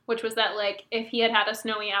die, which was that if he had a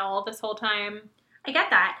snowy owl this whole time, I get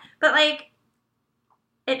that, but it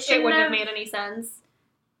wouldn't have made any sense.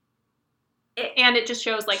 And it just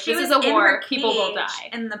shows this is a war. People will die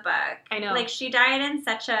in the book. I know. She died in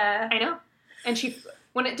such a. I know. And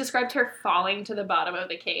when it described her falling to the bottom of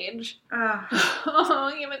the cage.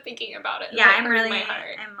 Oh, even thinking about it. Yeah, I'm my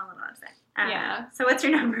heart. I'm a little upset. Yeah. So what's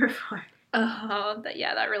your number 4? Oh,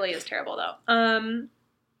 that really is terrible though.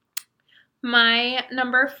 My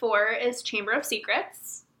number 4 is Chamber of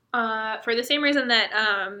Secrets. For the same reason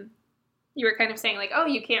that you were kind of saying oh,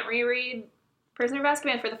 you can't reread Prisoner of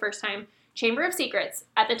Azkaban for the first time. Chamber of Secrets,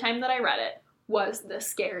 at the time that I read it, was the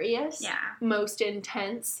scariest, most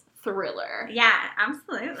intense thriller. Yeah,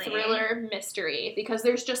 absolutely. Thriller mystery, because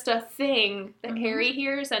there's just a thing that Harry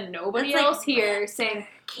hears and nobody else hears saying,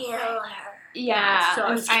 kill her. Yeah,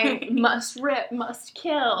 so I must rip, must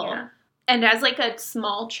kill. Yeah. And as a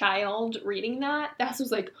small child reading that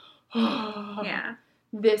was oh, yeah.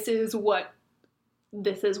 This is what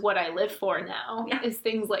I live for now, is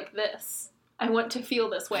things like this. I want to feel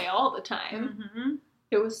this way all the time. Mm-hmm.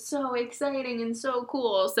 It was so exciting and so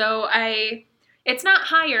cool. So it's not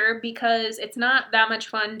higher because it's not that much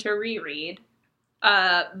fun to reread,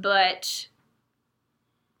 but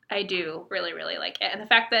I do really, really like it. And the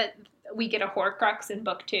fact that we get a Horcrux in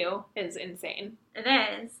book 2 is insane. It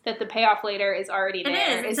is. That the payoff later is already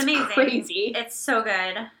there. It's amazing. Crazy. It's so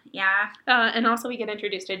good. Yeah. And also we get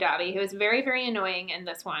introduced to Dobby, who is very, very annoying in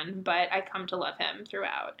this one, but I come to love him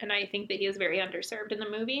throughout. And I think that he is very underserved in the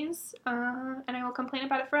movies, and I will complain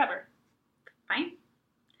about it forever. Fine.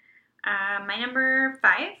 My number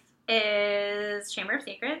 5 is Chamber of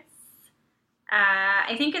Secrets.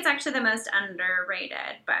 I think it's actually the most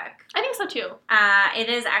underrated book. I think so too. It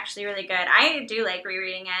is actually really good. I do like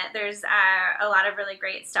rereading it. There's a lot of really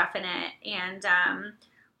great stuff in it, and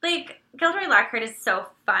Gilderoy Lockhart is so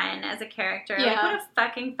fun as a character. Yeah. What a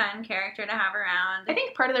fucking fun character to have around. I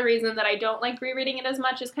think part of the reason that I don't like rereading it as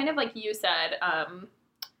much is kind of like you said.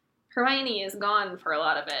 Hermione is gone for a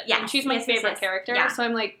lot of it. Yes, and she's my favorite character, Yeah. so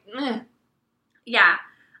I'm like, eh. Yeah.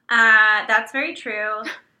 That's very true.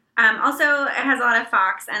 Also, it has a lot of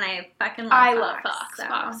fox, and I fucking love I fox. love Fox. So.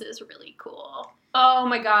 Fox is really cool. Oh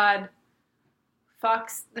my god.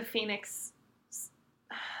 Fox the Phoenix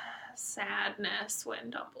sadness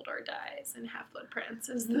when Dumbledore dies in Half-Blood Prince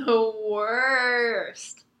is the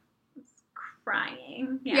worst.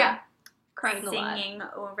 Crying. Yeah. Crying a lot. Singing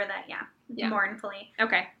over that, Yeah. mournfully.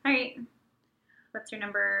 Okay. All right. What's your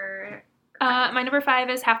number? My number 5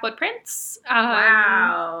 is Half-Blood Prince.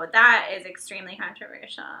 Wow, that is extremely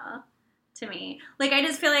controversial to me. Like, I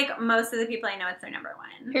just feel like most of the people I know, it's their number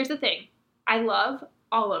one. Here's the thing. I love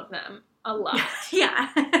all of them a lot. Yeah.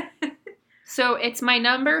 So it's my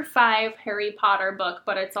number 5 Harry Potter book,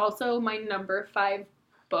 but it's also my number 5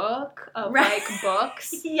 book of Right. like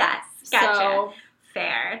books. Yes. Gotcha. So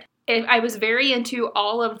Fair. I was very into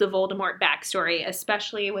all of the Voldemort backstory,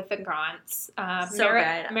 especially with the Gaunts. So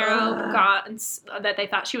good. Marrow Ugh. Gaunts, that they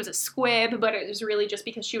thought she was a squib, but it was really just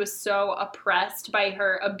because she was so oppressed by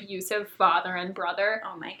her abusive father and brother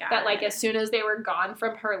Oh my god. that, like, as soon as they were gone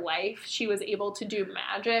from her life, she was able to do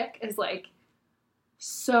magic is, like,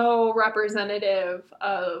 so representative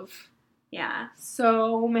of Yeah.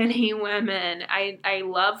 so many women. I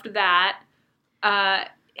loved that.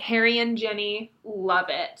 Harry and Ginny, love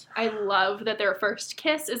it. I love that their first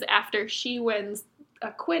kiss is after she wins a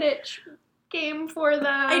Quidditch game for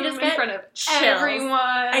them just in get front of chills. everyone.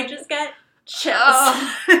 I just get chills.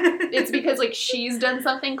 Oh. It's because, like, she's done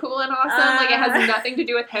something cool and awesome. Like, it has nothing to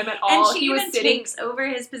do with him at all. And she He was even sitting. takes over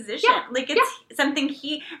his position. Yeah, Like, it's something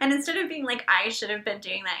and instead of being like, I should have been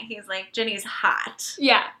doing that, he's like, Ginny's hot.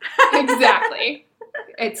 Yeah, exactly.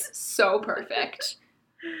 It's so perfect.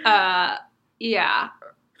 Yeah.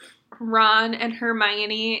 Ron and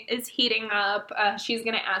Hermione is heating up. She's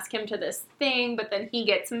going to ask him to this thing, but then he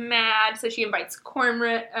gets mad, so she invites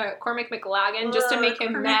Cormac McLaggen just to make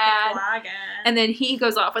him mad. And then he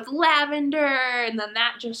goes off with Lavender, and then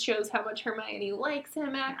that just shows how much Hermione likes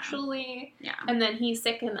him, actually. Yeah. And then he's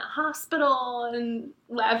sick in the hospital, and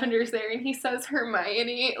Lavender's there, and he says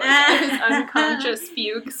Hermione, like, in his unconscious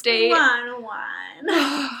fugue state. 1-1.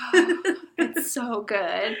 It's so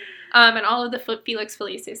good. And all of the Felix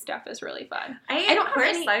Felicis stuff is really fun. I don't of course,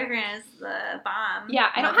 have any- Slytherin is the bomb. Yeah,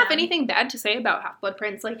 I don't Love have him. anything bad to say about Half-Blood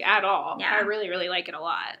Prince, like, at all. Yeah. I really, really like it a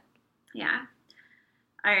lot. Yeah.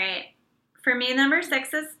 All right. For me, number 6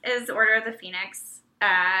 is Order of the Phoenix.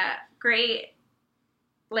 Great.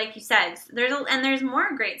 Like you said, there's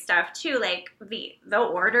more great stuff too, like the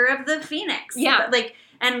Order of the Phoenix. Yeah. But, like,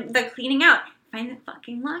 and the cleaning out. Find the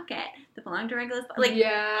fucking locket that belonged to Regulus. Like,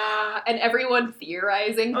 yeah, and everyone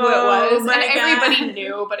theorizing who Oh it was, my and everybody God.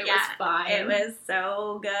 knew, but it was fine. it was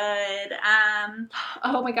so good.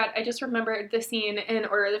 Oh my god, I just remembered the scene in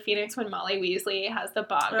Order of the Phoenix when Molly Weasley has the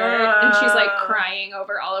boggart, and she's, like, crying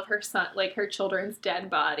over all of her her children's dead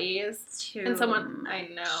bodies. And someone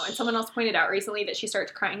else pointed out recently that she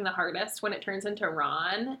starts crying the hardest when it turns into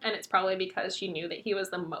Ron, and it's probably because she knew that he was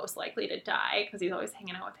the most likely to die, because he's always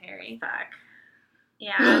hanging out with Harry. Fuck.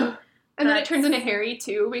 Yeah. And then it turns into Harry,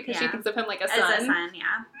 too, because she Yeah. thinks of him like a As son. a son,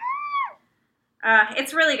 yeah.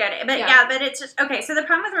 It's really good. But Yeah. but it's just, okay, so the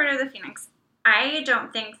problem with Order of the Phoenix, I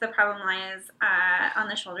don't think the problem lies on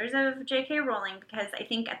the shoulders of J.K. Rowling, because I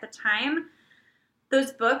think at the time,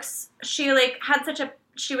 those books, she, like,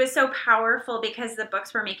 she was so powerful because the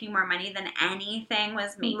books were making more money than anything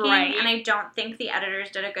was making. Right. And I don't think the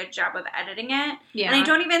editors did a good job of editing it. Yeah. And I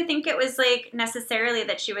don't even think it was, like, necessarily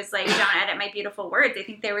that she was like, don't edit my beautiful words. I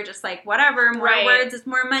think they were just like, whatever, more Right. words is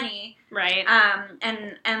more money. Right.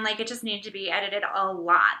 And like, it just needed to be edited a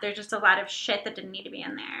lot. There's just a lot of shit that didn't need to be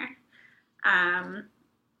in there.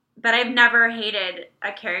 But I've never hated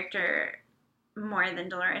a character more than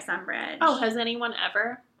Dolores Umbridge. Oh, has anyone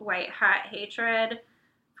ever? White hot hatred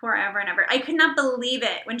forever and ever. I could not believe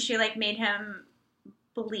it when she, like, made him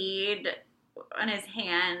bleed on his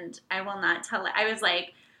hand. I will not tell it. I was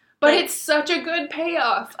like, But like, it's such a good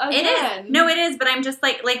payoff. Again. it is. No, it is. But I'm just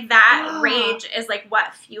like that rage is, like,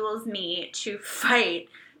 what fuels me to fight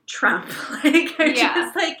Trump. Like, I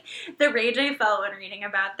just, like, the rage I felt when reading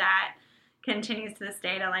about that continues to this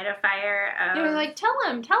day to light a fire. They're like, tell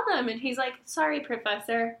him. And he's like, sorry,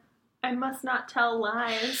 Professor. I must not tell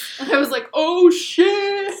lies. And I was like, oh,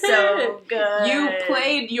 shit. so good. You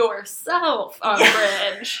played yourself,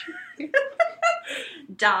 Umbridge.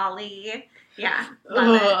 Dolly. Yeah.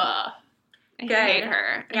 Love it. Ugh. I Good. hate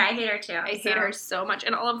her. Yeah, I hate her too. I hate her so much.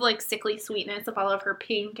 And all of, like, sickly sweetness of all of her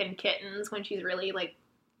pink and kittens when she's really, like,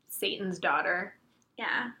 Satan's daughter.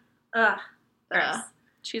 Yeah. Ugh. Gross. Ugh.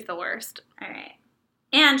 She's the worst. All right.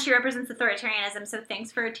 And she represents authoritarianism, so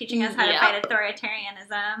thanks for teaching us how to Yep. fight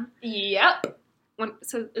authoritarianism. Yep.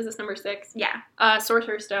 So is this number 6? Yeah.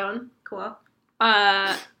 Sorcerer's Stone. Cool.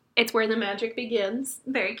 It's where the magic begins.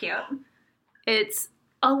 Very cute. It's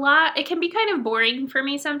a lot. It can be kind of boring for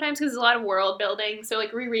me sometimes because there's a lot of world building. So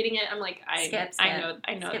like rereading it, I'm like, I know skip, this.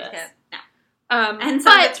 Skip. No. And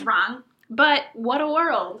some of it's wrong. But what a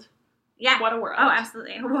world! Yeah. What a world! Oh,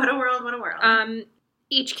 absolutely! What a world! What a world!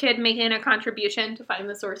 Each kid making a contribution to find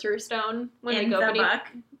the Sorcerer's Stone when they go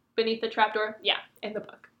beneath the trapdoor. Yeah, in the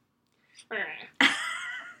book.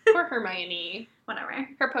 Poor Hermione. Whatever.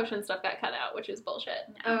 Her potion stuff got cut out, which is bullshit.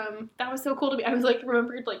 No. That was so cool to me. I was like,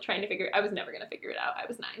 remembered like trying to figure. I was never gonna figure it out. I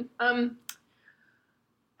was 9.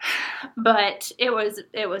 But it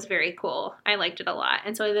was very cool. I liked it a lot.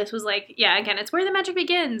 And so this was like, yeah, again, it's where the magic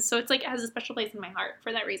begins. So it's like, it has a special place in my heart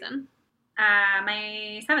for that reason.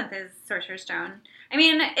 My 7th is Sorcerer's Stone. I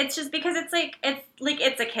mean, it's just because it's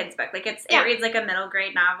a kid's book. Like it reads like a middle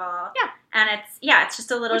grade novel. Yeah. And it's just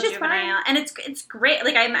a little juvenile. And it's great.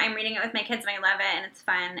 Like I'm reading it with my kids and I love it and it's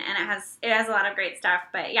fun and it has a lot of great stuff.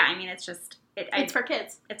 But yeah, I mean, it's just it's for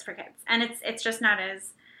kids. It's for kids. And it's just not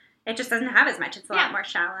as it just doesn't have as much. It's a lot more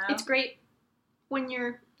shallow. It's great when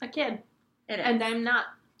you're a kid. It is. And I'm not.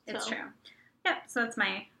 It's true. Yep. So it's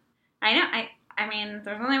I know. I mean,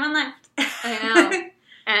 there's only one left. I know.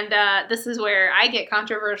 And this is where I get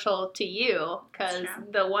controversial to you, because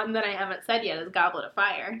the one that I haven't said yet is Goblet of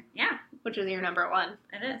Fire. Yeah. Which is your number 1.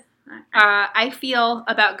 It is. I feel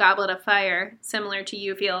about Goblet of Fire similar to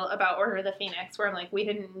you feel about Order of the Phoenix, where I'm like, we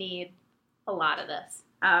didn't need a lot of this.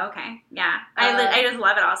 Oh, okay. Yeah. I just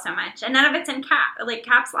love it all so much. And none of it's in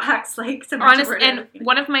caps locks, like so much. Honestly, and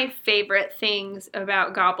one of my favorite things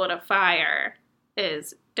about Goblet of Fire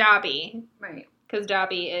is Dobby. Right. Because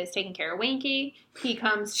Dobby is taking care of Winky. He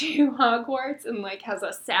comes to Hogwarts and, like, has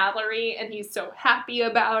a salary, and he's so happy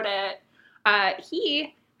about it. I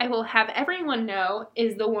will have everyone know,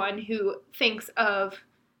 is the one who thinks of,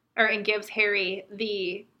 and gives Harry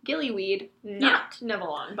the gillyweed, not Neville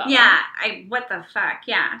Longbottom. Yeah, what the fuck,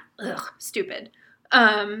 yeah. Ugh, stupid.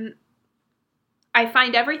 I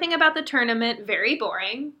find everything about the tournament very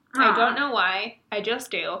boring. Aww. I don't know why. I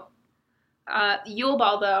just do. Yule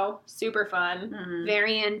Ball, though, super fun. Mm-hmm.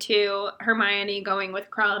 Very into Hermione going with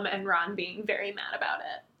Krum and Ron being very mad about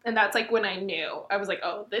it. And that's, like, when I knew. I was like,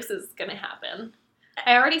 oh, this is gonna happen.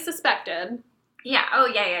 I already suspected. Yeah. Oh,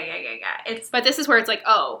 yeah. But this is where it's like,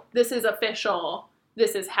 oh, this is official.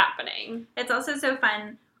 This is happening. It's also so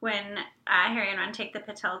fun when Harry and Ron take the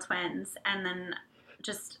Patel twins and then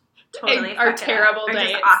just totally are terrible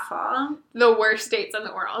dates. Just awful. The worst dates in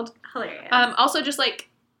the world. Hilarious. Also, just like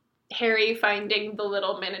Harry finding the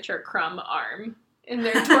little miniature Krum arm in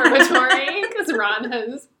their dormitory because Ron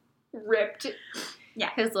has ripped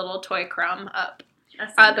his little toy Krum up.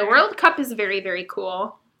 The World Cup is very, very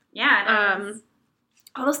cool. Yeah, it is.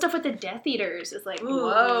 All the stuff with the Death Eaters is like, ooh,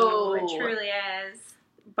 whoa. It truly is.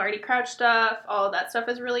 Barty Crouch stuff, all of that stuff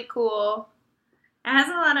is really cool. It has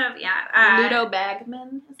a lot of, Ludo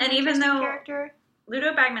Bagman is an interesting character.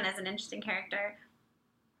 Ludo Bagman is an interesting character.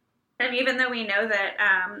 And even though we know that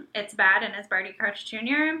it's bad and is Barty Crouch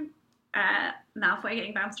Jr., Malfoy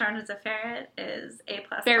getting bounced around as a ferret is A++.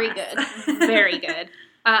 Very good. Very good.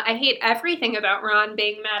 I hate everything about Ron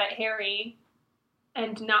being mad at Harry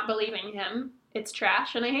and not believing him. It's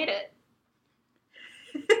trash, and I hate it.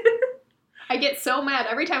 I get so mad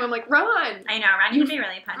every time. I'm like, Ron! I know, Ron can be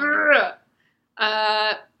really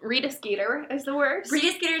punny. Rita Skeeter is the worst.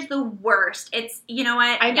 Rita Skeeter's the worst. It's, you know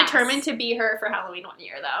what? I'm determined to be her for Halloween one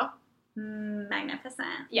year, though.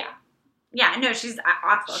 Magnificent. Yeah. Yeah, no, she's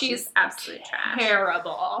awful. She's absolute trash.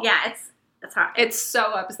 Terrible. Yeah, it's hot. It's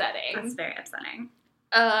so upsetting. It's very upsetting.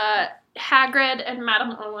 Hagrid and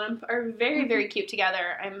Madame Olymp are very, very cute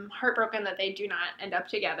together. I'm heartbroken that they do not end up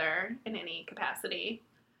together in any capacity.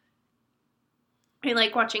 I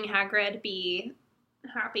like watching Hagrid be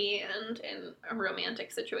happy and in a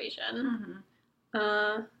romantic situation.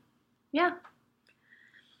 Mm-hmm. Yeah.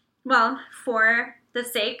 Well, for the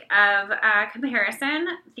sake of comparison,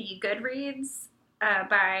 the Goodreads,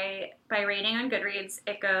 by rating on Goodreads,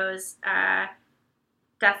 it goes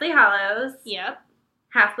Deathly Hallows. Yep.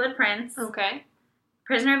 Half-Blood Prince. Okay.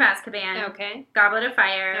 Prisoner of Azkaban. Okay. Goblet of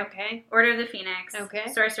Fire. Okay. Order of the Phoenix.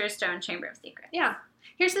 Okay. Sorcerer's Stone, Chamber of Secrets. Yeah.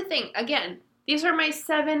 Here's the thing. Again, these are my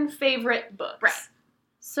 7 favorite books. Right.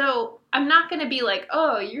 So I'm not going to be like,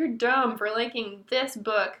 oh, you're dumb for liking this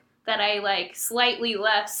book that I like slightly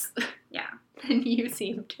less than you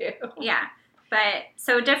seem to. Yeah. But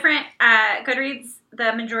so different, Goodreads,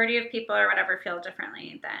 the majority of people or whatever feel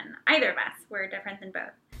differently than either of us. We're different than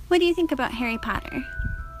both. What do you think about Harry Potter?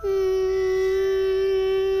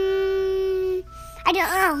 I don't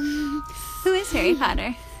know. Who is Harry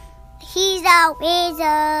Potter? He's a wizard.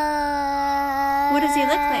 What does he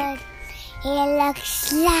look like? He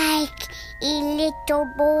looks like a little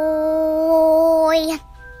boy.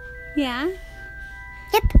 Yeah?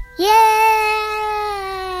 Yep.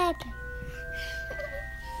 Yep.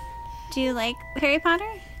 Do you like Harry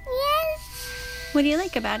Potter? Yes. What do you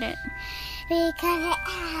like about it? Because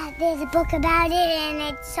there's a book about it and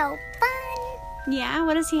it's so fun. Yeah?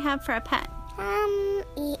 What does he have for a pet? An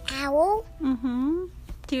owl. Mm-hmm.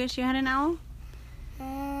 Do you wish you had an owl?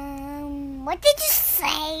 What did you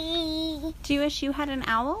say? Do you wish you had an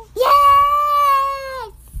owl?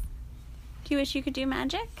 Yes. Do you wish you could do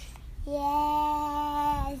magic?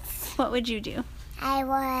 Yes. What would you do? I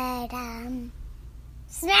would,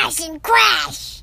 smash and crash.